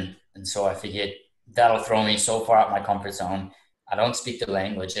 And so I figured that'll throw me so far out my comfort zone. I don't speak the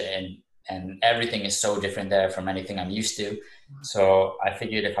language, and everything is so different there from anything I'm used to. So I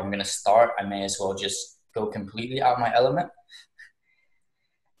figured if I'm going to start, I may as well just go completely out of my element.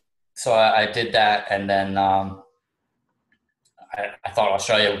 So I did that, and then I thought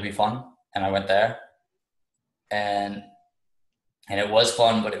Australia would be fun, and I went there, and it was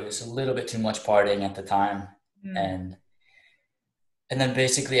fun, but it was a little bit too much partying at the time. And then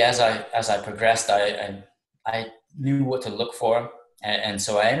basically as I progressed, I knew what to look for, and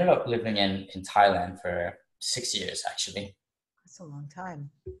so I ended up living in Thailand for 6 years actually. That's a long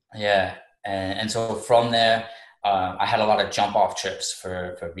time. Yeah, and so from there, I had a lot of jump off trips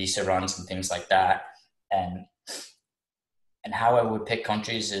for visa runs and things like that, and And how I would pick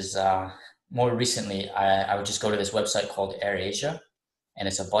countries is more recently, I would just go to this website called AirAsia, and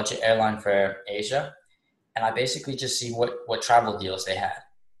it's a budget airline for Asia. And I basically just see what travel deals they had,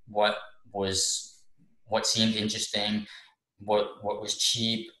 what seemed interesting, what was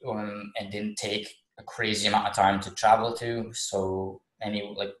cheap, and didn't take a crazy amount of time to travel to. So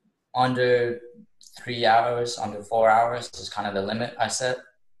any like under 3 hours, under 4 hours is kind of the limit I set.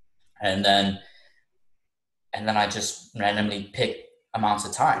 And then I just randomly pick amounts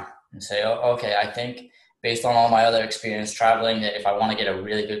of time and say, oh, okay, I think based on all my other experience traveling, that if I want to get a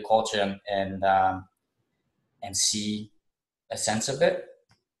really good culture and see a sense of it,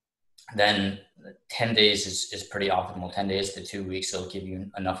 then 10 days is pretty optimal. 10 days to 2 weeks will give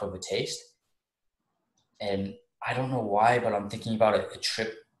you enough of a taste. And I don't know why, but I'm thinking about a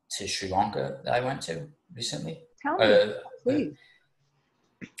trip to Sri Lanka that I went to recently. Tell me, please.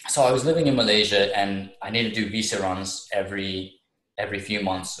 So I was living in Malaysia, and I need to do visa runs every few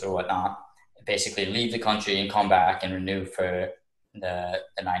months or whatnot. Basically leave the country and come back and renew for the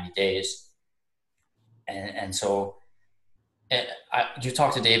 90 days. And so you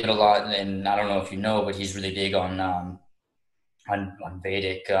talk to David a lot, and I don't know if you know, but he's really big on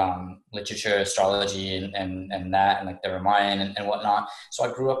Vedic literature, astrology, and that, and like the Ramayana and whatnot. So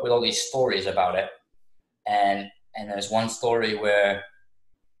I grew up with all these stories about it. And there's one story where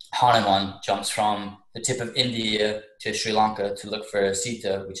Hanuman jumps from the tip of India to Sri Lanka to look for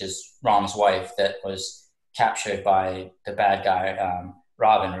Sita, which is Ram's wife, that was captured by the bad guy,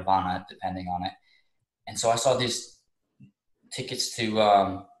 Ravana, depending on it. And so I saw these tickets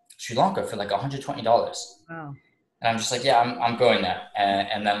to Sri Lanka for like $120. Wow. And I'm just like, yeah, I'm going there.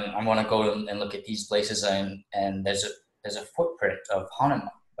 And then I want to go and look at these places. And there's a footprint of Hanuman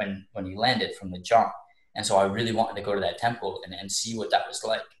when he landed from the jump. And so I really wanted to go to that temple and see what that was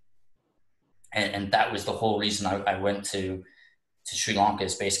like. And that was the whole reason I went to Sri Lanka,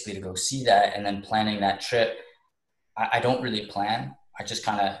 is basically to go see that. And then planning that trip, I don't really plan. I just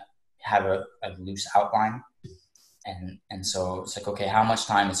kind of have a loose outline. And so it's like, okay, how much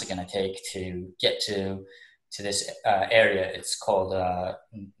time is it going to take to get to this area? It's called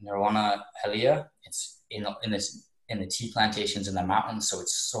Nirvana Helia. It's in the tea plantations in the mountains. So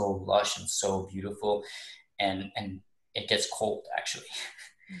it's so lush and so beautiful. And it gets cold, actually.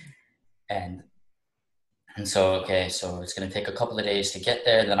 And so, okay, so it's going to take a couple of days to get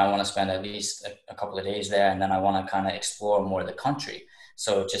there. Then I want to spend at least a couple of days there. And then I want to kind of explore more of the country.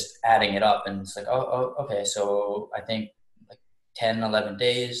 So just adding it up, and it's like, oh, okay. So I think like 10, 11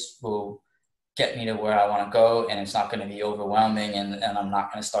 days will get me to where I want to go. And it's not going to be overwhelming. And I'm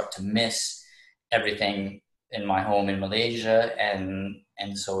not going to start to miss everything in my home in Malaysia. And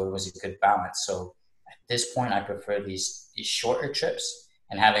so it was a good balance. So at this point, I prefer these shorter trips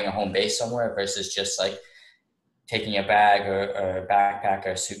and having a home base somewhere versus just like taking a bag or a backpack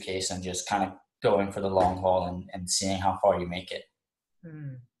or a suitcase and just kind of going for the long haul and seeing how far you make it.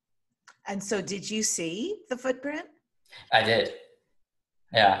 And so did you see the footprint? I did.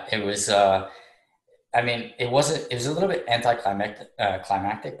 Yeah, it was, I mean, it was a little bit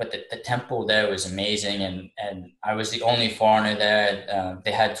climactic, but the temple there was amazing. And I was the only foreigner there.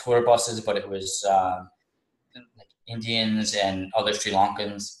 They had tour buses, but it was like Indians and other Sri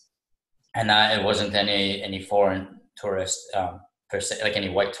Lankans. And it wasn't any foreign tourists per se, like any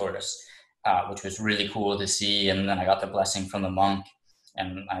white tourists, which was really cool to see. And then I got the blessing from the monk,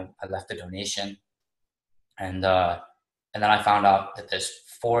 and I left a donation. And then I found out that there's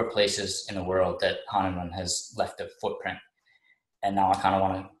 4 places in the world that Hanuman has left a footprint. And now I kind of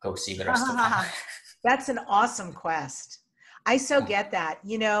want to go see the rest of them. That's an awesome quest. I so get that.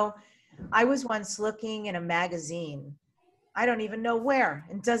 You know, I was once looking in a magazine. I don't even know where.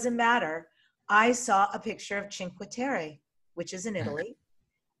 It doesn't matter. I saw a picture of Cinque Terre, which is in Italy,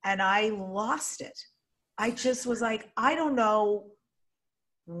 and I lost it. I just was like, I don't know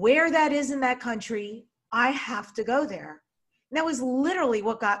where that is in that country. I have to go there. And that was literally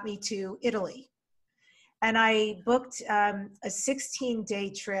what got me to Italy. And I booked a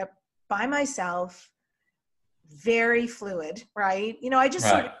 16-day trip by myself, very fluid, right? You know, I just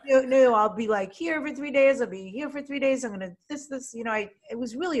sort of knew I'll be like here for 3 days. I'll be here for 3 days. I'm going to this, you know, it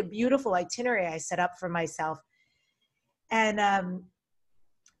was really a beautiful itinerary I set up for myself. And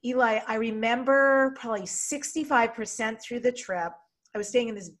Eli, I remember probably 65% through the trip, I was staying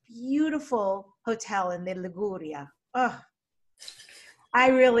in this beautiful hotel in the Liguria. Oh, I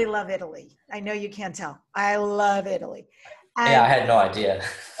really love Italy. I know you can't tell. I love Italy. And yeah, I had no idea.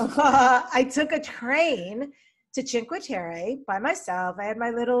 I took a train to Cinque Terre by myself. I had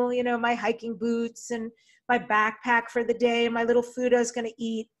my little, you know, my hiking boots and my backpack for the day and my little food I was going to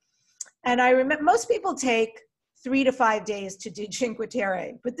eat. And I remember most people take 3 to 5 days to do Cinque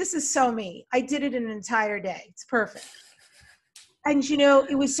Terre, but this is so me. I did it in an entire day. It's perfect. And you know,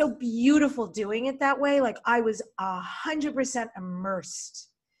 it was so beautiful doing it that way. Like I was 100% immersed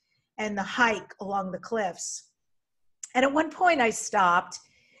in the hike along the cliffs. And at one point I stopped.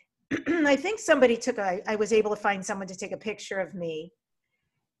 I think somebody I was able to find someone to take a picture of me.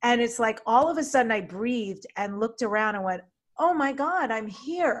 And it's like, all of a sudden I breathed and looked around and went, oh my God, I'm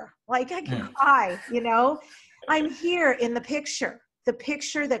here. Like I can cry, you know, I'm here in the picture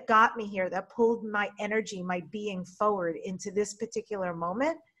that got me here, that pulled my energy, my being forward into this particular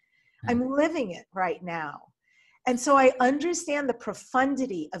moment. I'm living it right now. And so I understand the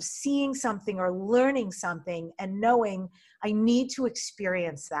profundity of seeing something or learning something and knowing I need to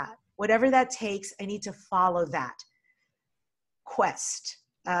experience that. Whatever that takes, I need to follow that quest.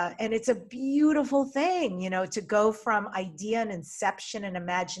 And it's a beautiful thing, you know, to go from idea and inception and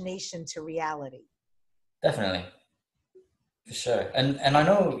imagination to reality. Definitely. For sure. And I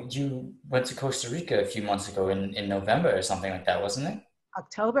know you went to Costa Rica a few months ago in November or something like that, wasn't it?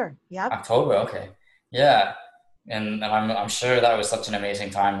 October. Yep. October, okay. Yeah. And I'm sure that was such an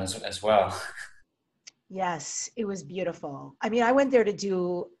amazing time as well. Yes, it was beautiful. I mean, I went there to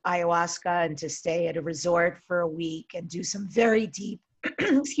do ayahuasca and to stay at a resort for a week and do some very deep,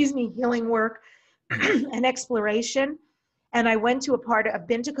 excuse me, healing work and exploration. And I went to I've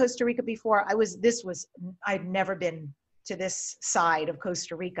been to Costa Rica before. I'd never been to this side of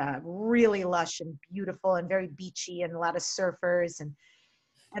Costa Rica. Really lush and beautiful and very beachy and a lot of surfers.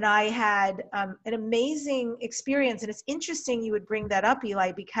 And I had an amazing experience. And it's interesting you would bring that up,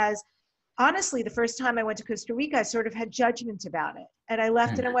 Eli, because honestly, the first time I went to Costa Rica, I sort of had judgment about it. And I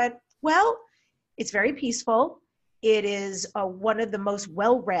left and I went, well, it's very peaceful. It is one of the most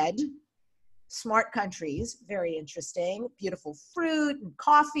well-read, smart countries, very interesting, beautiful fruit and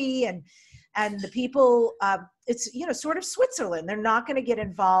coffee and the people, it's, you know, sort of Switzerland. They're not going to get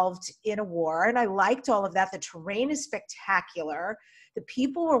involved in a war. And I liked all of that. The terrain is spectacular. The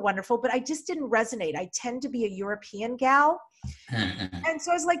people were wonderful, but I just didn't resonate. I tend to be a European gal. And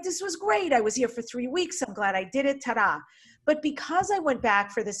so I was like, this was great. I was here for 3 weeks. I'm glad I did it. Ta-da. But because I went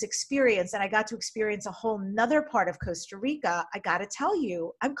back for this experience and I got to experience a whole nother part of Costa Rica, I got to tell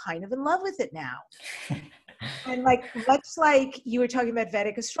you, I'm kind of in love with it now. And like, much like you were talking about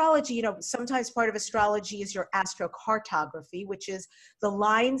Vedic astrology, you know, sometimes part of astrology is your astrocartography, which is the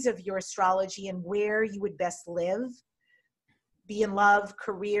lines of your astrology and where you would best live, be in love,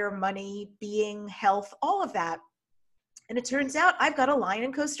 career, money, being, health, all of that. And it turns out I've got a line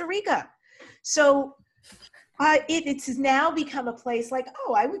in Costa Rica. So it's now become a place like,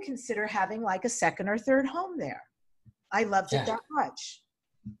 oh, I would consider having like a second or third home there. I loved it that much.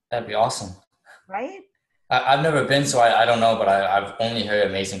 That'd be awesome. Right? I've never been, so I don't know, but I've only heard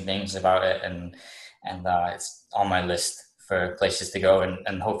amazing things about it. And it's on my list for places to go.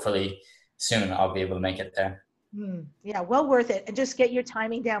 And hopefully soon I'll be able to make it there. Yeah, well worth it. And just get your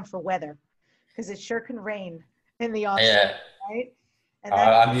timing down for weather, because it sure can rain in the off season, right? And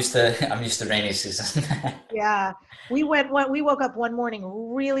I'm used to rainy season. Yeah, we woke up one morning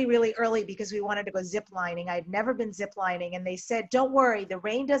really, really early because we wanted to go zip lining. I'd never been zip lining, and they said, "Don't worry, the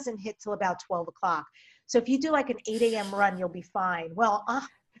rain doesn't hit till about 12 o'clock. So if you do like an 8 a.m. run, you'll be fine." Well,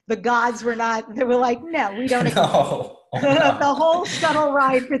 the gods were not. They were like, "No, we don't." No. The whole shuttle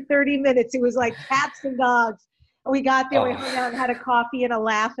ride for 30 minutes, it was like cats and dogs. And we got there, we hung out and had a coffee and a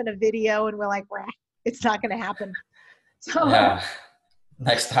laugh and a video, and we're like, it's not going to happen. So yeah,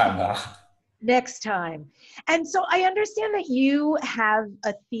 next time though. Next time. And so I understand that you have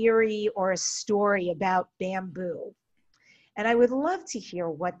a theory or a story about bamboo. And I would love to hear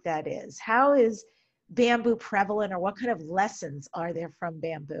what that is. How is bamboo prevalent, or what kind of lessons are there from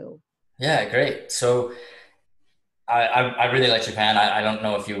bamboo? Yeah, great. So I really like Japan. I don't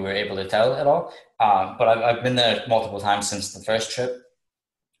know if you were able to tell at all, but I've been there multiple times since the first trip.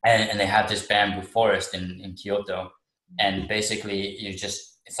 And they have this bamboo forest in Kyoto. And basically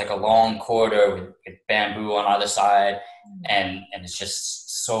it's like a long corridor with bamboo on either side. And it's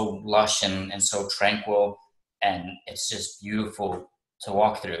just so lush and so tranquil. And it's just beautiful to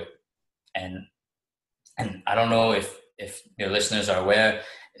walk through. And I don't know if your listeners are aware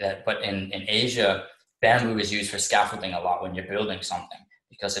that, but in Asia, bamboo is used for scaffolding a lot when you're building something,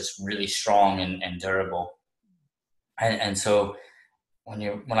 because it's really strong and durable. And so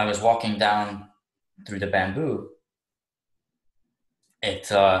when I was walking down through the bamboo, it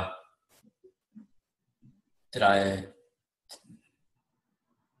did I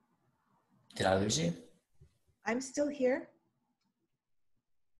lose you? I'm still here.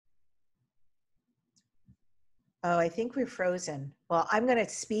 Oh, I think we're frozen. Well, I'm going to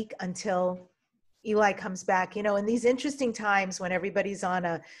speak until Eli comes back, you know, in these interesting times when everybody's on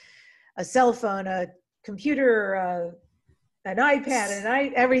a cell phone, a computer, an iPad,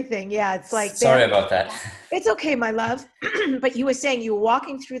 and everything. Yeah, it's like Sorry about that. It's okay, my love. But you were saying you were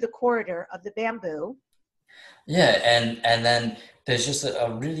walking through the corridor of the bamboo. Yeah, and then there's just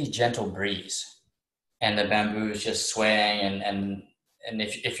a really gentle breeze, and the bamboo is just swaying, and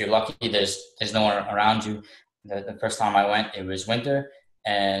if you're lucky, there's no one around you. The first time I went, it was winter,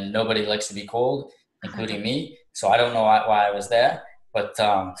 and nobody likes to be cold, including me. So I don't know why I was there, but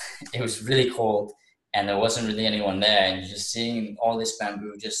it was really cold, and there wasn't really anyone there, and you're just seeing all this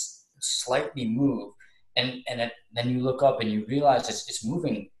bamboo just slightly move, then you look up and you realize it's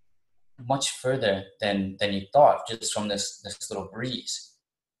moving much further than you thought, just from this little breeze,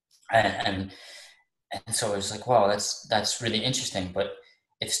 and and so it's like, wow, that's really interesting. But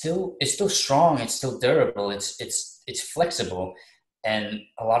it's still strong, it's still durable, it's flexible, and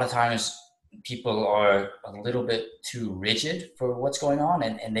a lot of times people are a little bit too rigid for what's going on,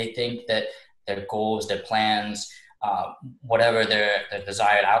 and they think that their goals, their plans, whatever their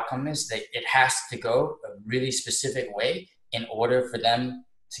desired outcome is, it has to go a really specific way in order for them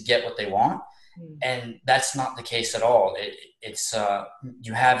to get what they want. And that's not the case at all. It's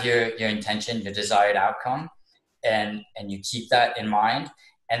you have your intention, your desired outcome, and you keep that in mind,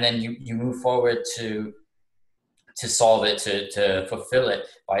 and then you move forward to solve it, to fulfill it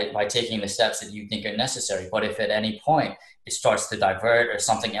by taking the steps that you think are necessary. But if at any point it starts to divert, or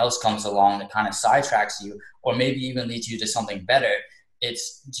something else comes along that kind of sidetracks you, or maybe even leads you to something better,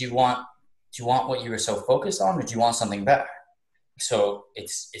 it's do you want what you were so focused on, or do you want something better? So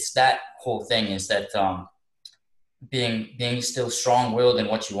it's that whole thing, is that being still strong-willed in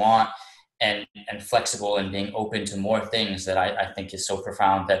what you want, and flexible, and being open to more things, that I think is so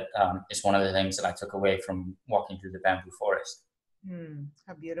profound. That is one of the things that I took away from walking through the bamboo forest.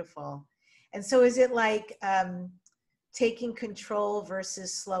 How beautiful. And so is it like taking control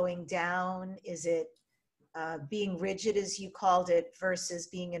versus slowing down? Is it being rigid, as you called it, versus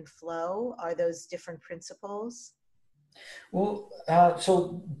being in flow? Are those different principles? Well,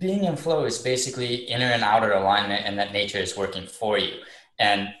 so being in flow is basically inner and outer alignment, and that nature is working for you.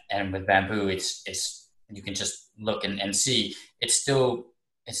 And with bamboo, it's you can just look and see it's still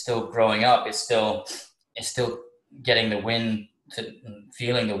growing up. It's still getting the wind,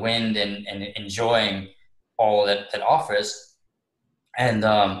 feeling the wind, and enjoying all that offers. And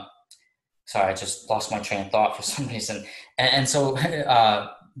sorry, I just lost my train of thought for some reason. And so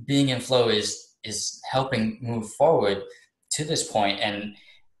being in flow is helping move forward to this point. And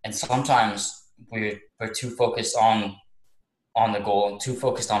sometimes we're too focused on the goal, and too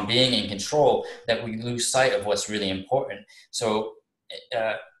focused on being in control, that we lose sight of what's really important. So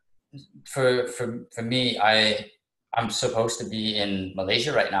for me, I'm supposed to be in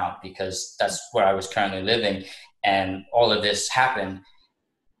Malaysia right now, because that's where I was currently living, and all of this happened,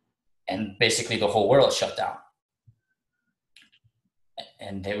 and basically the whole world shut down.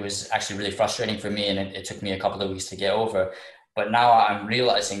 And it was actually really frustrating for me, and it took me a couple of weeks to get over. But now I'm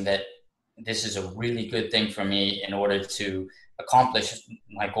realizing that this is a really good thing for me, in order to accomplish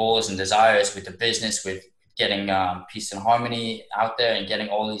my goals and desires with the business, with getting peace and harmony out there, and getting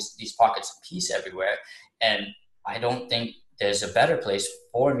all these pockets of peace everywhere. And I don't think there's a better place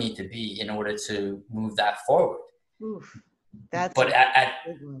for me to be in order to move that forward. Oof, that's but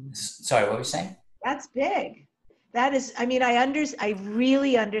sorry, what were you saying? That's big. That is, I mean, I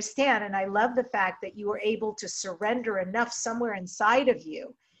really understand. And I love the fact that you were able to surrender enough somewhere inside of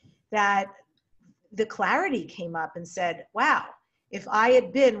you that the clarity came up and said, wow, if I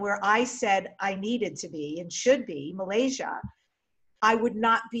had been where I said I needed to be and should be, Malaysia, I would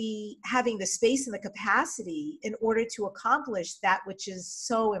not be having the space and the capacity in order to accomplish that which is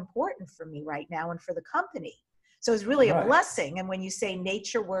so important for me right now and for the company. So it's really a blessing. And when you say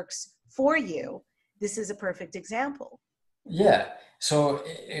nature works for you, this is a perfect example. Yeah. So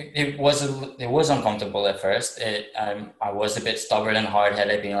it was uncomfortable at first. I was a bit stubborn and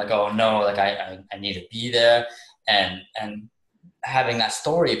hard-headed, being like, oh no, like I need to be there, and having that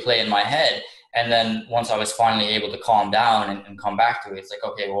story play in my head. And then once I was finally able to calm down and come back to it, it's like,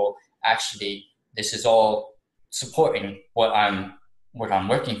 okay, well, actually, this is all supporting what I'm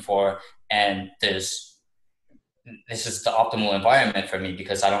working for, and this is the optimal environment for me,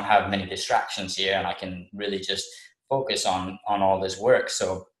 because I don't have many distractions here, and I can really just focus on all this work.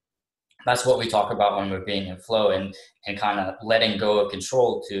 So that's what we talk about when we're being in flow, and kind of letting go of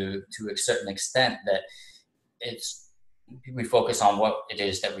control to a certain extent, that we focus on what it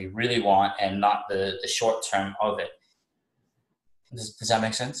is that we really want, and not the short term of it. Does that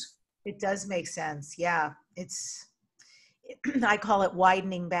make sense? It does make sense. Yeah. I call it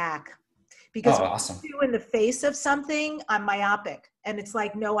widening back. Because Oh, when awesome. I'm in the face of something, I'm myopic. And it's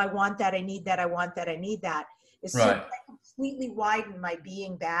like, no, I want that. I need that. I want that. I need that. As soon as Right. I completely widen my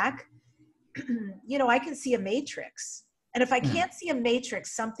being back, I can see a matrix. And if I Mm. can't see a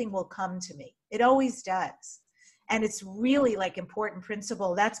matrix, something will come to me. It always does. And it's really like important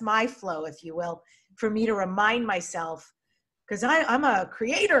principle. That's my flow, if you will, for me to remind myself, because I'm a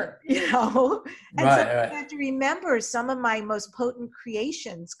creator, and so Right, I right. have to remember some of my most potent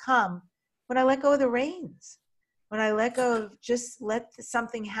creations come when I let go of the reins, when I let go of just let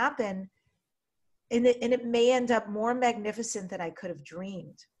something happen, and it may end up more magnificent than I could have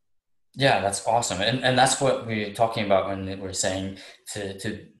dreamed. Yeah, that's awesome. And that's what we're talking about when we're saying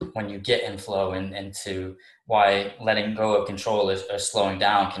to when you get in flow, and to why letting go of control or slowing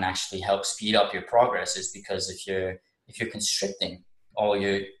down can actually help speed up your progress, is because if you're constricting all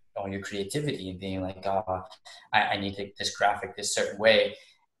your all your creativity and being like, I need to, this graphic this certain way,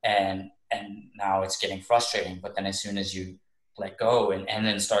 and now it's getting frustrating. But then as soon as you let go and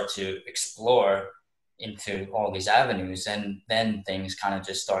then start to explore into all these avenues, and then things kind of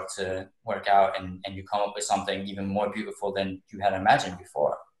just start to work out, and you come up with something even more beautiful than you had imagined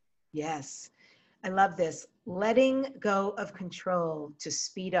before. Yes, I love this. Letting go of control to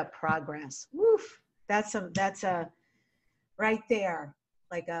speed up progress. Woof. That's a right there,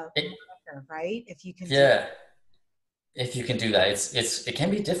 like a It, marker, right? If you can do. yeah, if you can do that, it can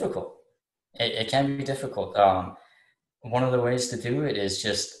be difficult. It can be difficult. One of the ways to do it is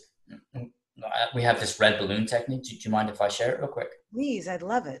just, we have this red balloon technique. Do you mind if I share it real quick? Please, I'd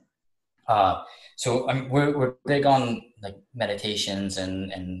love it. So I mean, we're big on like meditations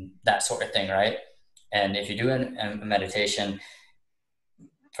and that sort of thing, right? And if you're doing a meditation,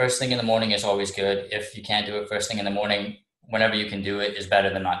 first thing in the morning is always good. If you can't do it first thing in the morning, whenever you can do it is better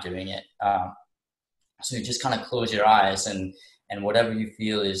than not doing it. So you just kind of close your eyes, and whatever you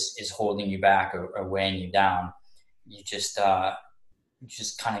feel is holding you back, or weighing you down, you just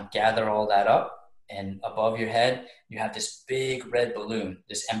kind of gather all that up, and above your head you have this big red balloon,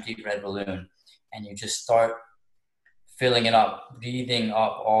 this empty red balloon, and you just start filling it up, breathing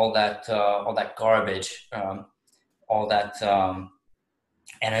up all that garbage, all that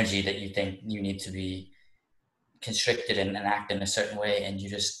energy that you think you need to be constricted and act in a certain way, and you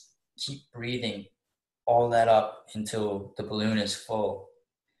just keep breathing all that up until the balloon is full.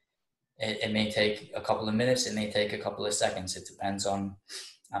 It may take a couple of minutes, it may take a couple of seconds. It depends on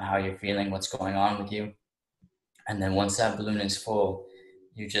how you're feeling, what's going on with you. And then once that balloon is full,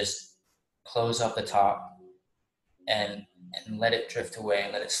 you just close up the top, and let it drift away,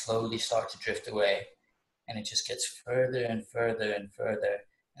 and let it slowly start to drift away. And it just gets further and further and further,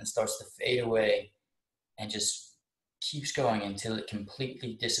 and starts to fade away, and just keeps going until it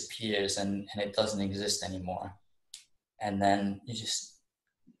completely disappears, and it doesn't exist anymore. And then you just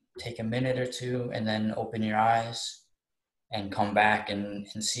take a minute or two, and then open your eyes and come back and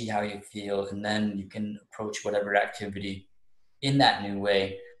see how you feel. And then you can approach whatever activity in that new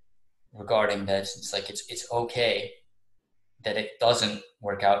way, regarding this. It's like, it's okay that it doesn't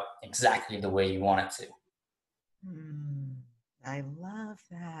work out exactly the way you want it to. I love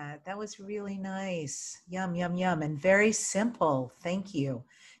that. That was really nice. Yum, yum, yum. And very simple. Thank you.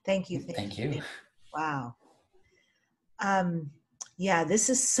 Thank you. Thank you. Wow. Yeah, this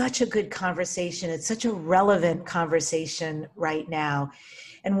is such a good conversation. It's such a relevant conversation right now.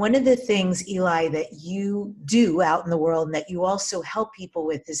 And one of the things, Eli, that you do out in the world and that you also help people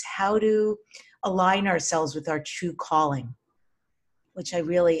with is how to align ourselves with our true calling, which I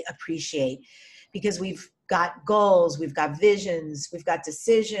really appreciate, because we've got goals, we've got visions, we've got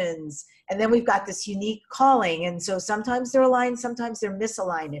decisions, and then we've got this unique calling. And so sometimes they're aligned, sometimes they're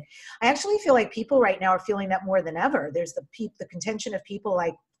misaligned. I actually feel like people right now are feeling that more than ever. There's the contention of people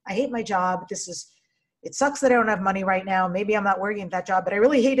like, I hate my job. It sucks that I don't have money right now. Maybe I'm not working at that job, but I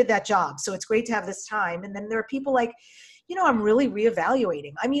really hated that job. So it's great to have this time. And then there are people like, I'm really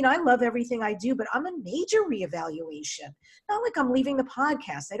reevaluating. I mean, I love everything I do, but I'm a major reevaluation. Not like I'm leaving the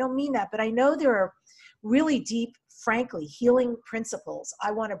podcast. I don't mean that, but I know there are really deep, frankly, healing principles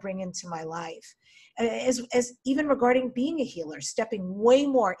I want to bring into my life. As even regarding being a healer, stepping way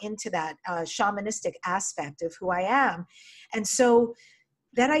more into that shamanistic aspect of who I am. And so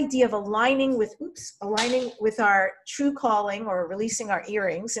that idea of aligning with our true calling, or releasing our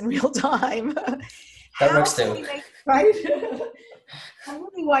earrings in real time. That works too. Right? I'm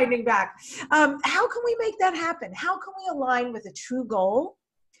really winding back. How can we make that happen? How can we align with a true goal?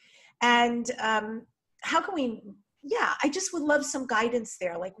 And how can we, I just would love some guidance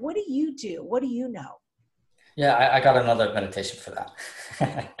there. Like, what do you do? What do you know? Yeah, I got another meditation for that.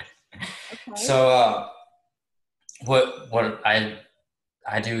 Okay. So what I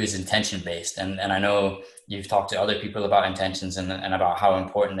I do is intention based. And I know you've talked to other people about intentions and about how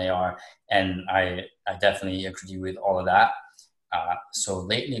important they are. And I definitely agree with all of that. So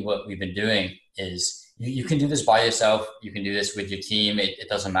lately what we've been doing is you can do this by yourself. You can do this with your team. It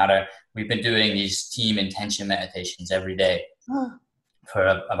doesn't matter. We've been doing these team intention meditations every day for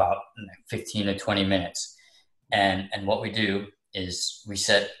about 15 to 20 minutes. And what we do is we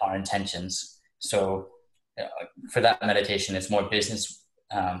set our intentions. So for that meditation, it's more business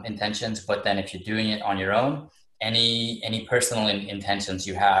intentions. But then if you're doing it on your own, any personal intentions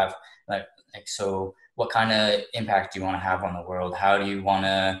you have, like so what kind of impact do you want to have on the world? How do you want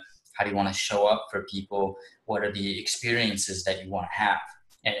to show up for people? What are the experiences that you want to have?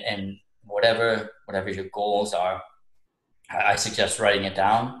 And whatever your goals are, I suggest writing it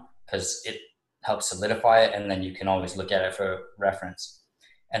down because it helps solidify it, and then you can always look at it for reference.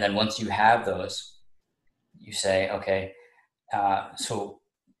 And then once you have those, you say, okay, so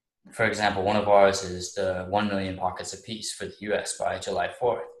for example, one of ours is the 1 million pockets of peace for the US by July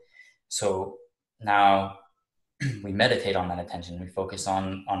 4th. So now we meditate on that intention. We focus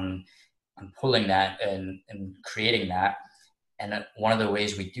on pulling that and creating that. And one of the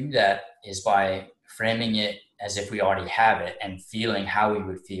ways we do that is by framing it as if we already have it and feeling how we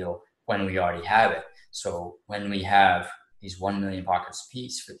would feel when we already have it. So when we have these 1 million pockets of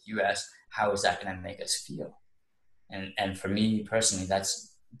peace for the US, how is that going to make us feel? And for me personally, that's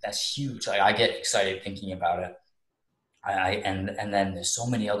huge. I get excited thinking about it. And then there's so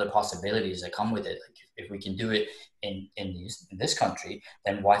many other possibilities that come with it. Like if we can do it in this country,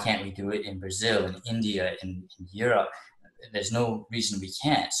 then why can't we do it in Brazil, in India, in Europe? There's no reason we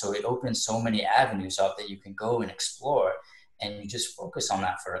can't. So it opens so many avenues up that you can go and explore, and you just focus on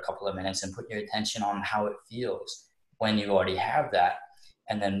that for a couple of minutes and put your attention on how it feels when you already have that.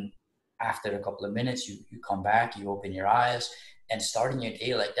 And then after a couple of minutes, you come back, you open your eyes, and starting your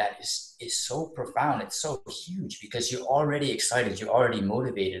day like that is so profound. It's so huge because you're already excited. You're already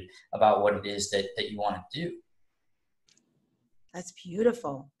motivated about what it is that you want to do. That's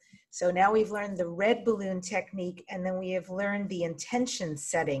beautiful. So now we've learned the red balloon technique, and then we have learned the intention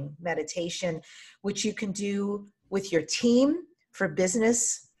setting meditation, which you can do with your team for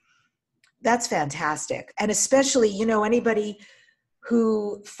business. That's fantastic. And especially, anybody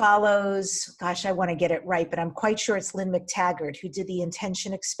who follows, gosh, I want to get it right, but I'm quite sure it's Lynn McTaggart who did the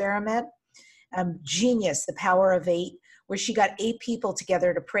intention experiment. Genius, The Power of 8, where she got 8 people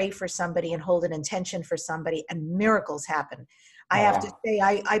together to pray for somebody and hold an intention for somebody, and miracles happen. I have to say,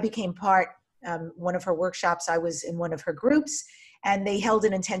 I became part, one of her workshops, I was in one of her groups, and they held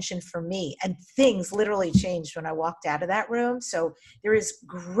an intention for me, and things literally changed when I walked out of that room. So there is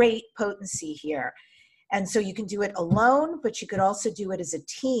great potency here. And so you can do it alone, but you could also do it as a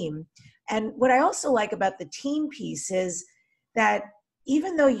team. And what I also like about the team piece is that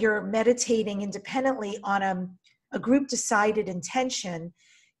even though you're meditating independently on a group decided intention,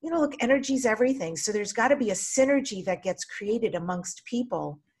 look, energy is everything. So there's got to be a synergy that gets created amongst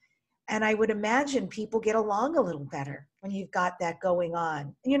people. And I would imagine people get along a little better when you've got that going on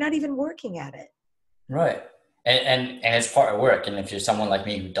and you're not even working at it. Right. And it's part of work. And if you're someone like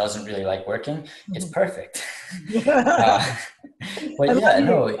me who doesn't really like working, it's perfect. But yeah,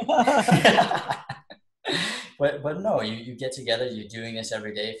 no. But no, you get together, you're doing this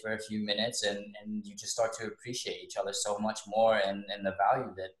every day for a few minutes, and you just start to appreciate each other so much more, and the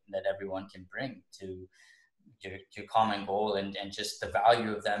value that everyone can bring to your common goal, and just the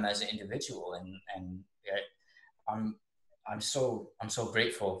value of them as an individual. And I'm so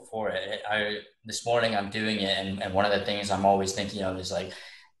grateful for it. This morning I'm doing it, and one of the things I'm always thinking of is like,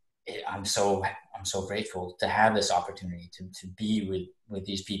 I'm so grateful to have this opportunity to be with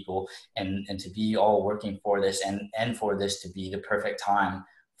these people and to be all working for this and for this to be the perfect time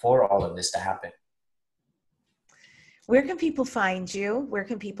for all of this to happen. Where can people find you? Where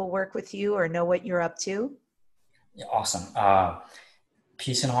can people work with you or know what you're up to? Yeah, awesome.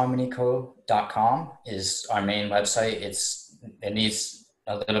 peaceandharmonyco.com is our main website. It needs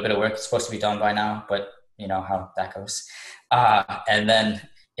a little bit of work. It's supposed to be done by now, but you know how that goes. And then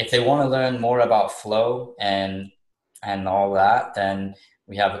if they want to learn more about flow and all that, then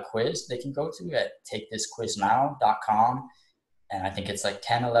we have a quiz they can go to at takethisquiznow.com. And I think it's like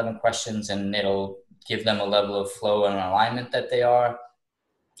 10, 11 questions, and it'll give them a level of flow and alignment that they are.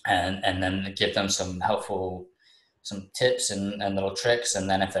 And then give them some tips and little tricks. And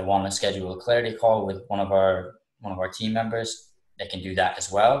then if they want to schedule a clarity call with one of our team members, they can do that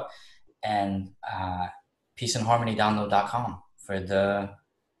as well. And peaceandharmonydownload.com for the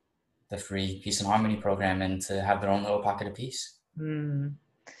free Peace and Harmony program, and to have their own little pocket of peace.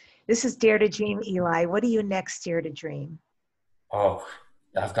 This is Dare to Dream, Eli. What do you next dare to dream? Oh,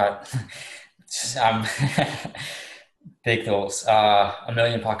 I've got I'm big goals. A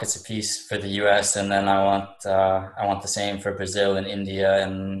million pockets apiece for the U.S., and then I want the same for Brazil and India,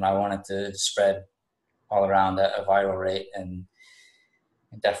 and I want it to spread all around at a viral rate, and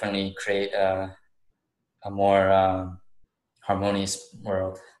definitely create a more harmonious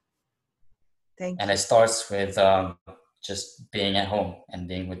world. Thank And you. it starts with just being at home and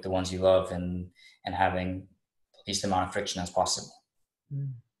being with the ones you love, and having the least amount of friction as possible.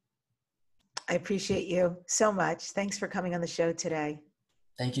 I appreciate you so much. Thanks for coming on the show today.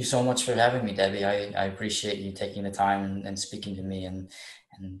 Thank you so much for having me, Debbie. I appreciate you taking the time and speaking to me, and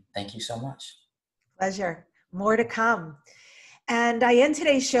thank you so much. Pleasure. More to come. And I end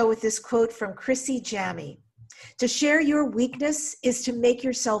today's show with this quote from Chrissy Jammy. To share your weakness is to make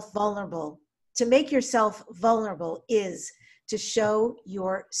yourself vulnerable. To make yourself vulnerable is to show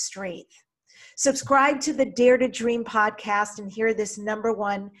your strength. Subscribe to the Dare to Dream podcast and hear this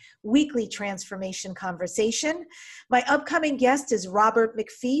 #1 weekly transformation conversation. My upcoming guest is Robert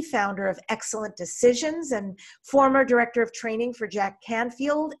McPhee, founder of Excellent Decisions and former director of training for Jack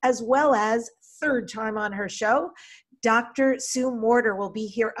Canfield, as well as third time on her show, Dr. Sue Morter will be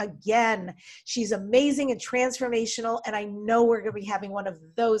here again. She's amazing and transformational, and I know we're going to be having one of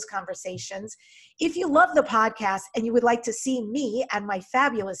those conversations. If you love the podcast and you would like to see me and my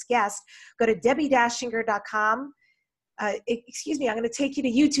fabulous guest, go to DebbiDachinger.com. Excuse me, I'm going to take you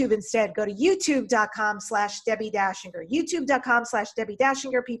to YouTube instead. Go to youtube.com/Debbi Dachinger. youtube.com/Debbi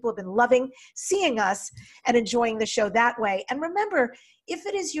Dachinger. People have been loving seeing us and enjoying the show that way. And remember, if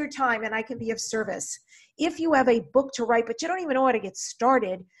it is your time and I can be of service, if you have a book to write, but you don't even know how to get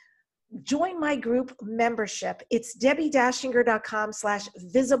started, join my group membership. It's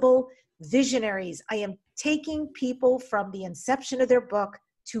DebbiDachinger.com/visible visionaries. I am taking people from the inception of their book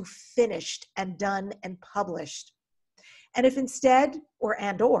to finished and done and published. And if instead, or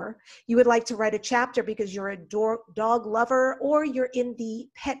you would like to write a chapter because you're a dog lover or you're in the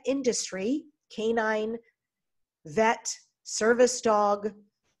pet industry, canine, vet, service dog,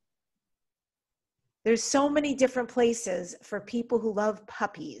 there's so many different places for people who love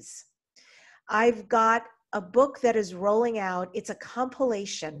puppies. I've got a book that is rolling out. It's a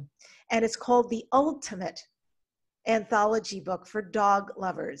compilation, and it's called The Ultimate Anthology Book for Dog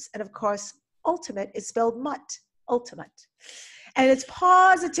Lovers. And of course, ultimate is spelled mutt, ultimate. And it's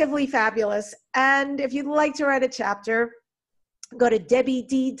positively fabulous. And if you'd like to write a chapter, go to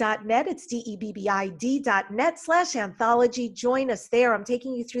debbid.net. It's DEBBID.net/anthology. Join us there. I'm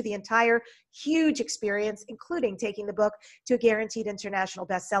taking you through the entire huge experience, including taking the book to a guaranteed international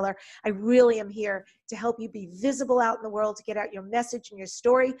bestseller. I really am here to help you be visible out in the world, to get out your message and your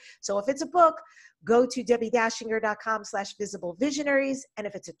story. So if it's a book, go to DebbiDachinger.com/visible visionaries. And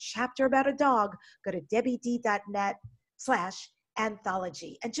if it's a chapter about a dog, go to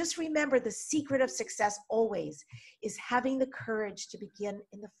debbid.net/anthology. And just remember, the secret of success always is having the courage to begin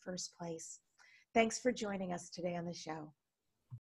in the first place. Thanks for joining us today on the show.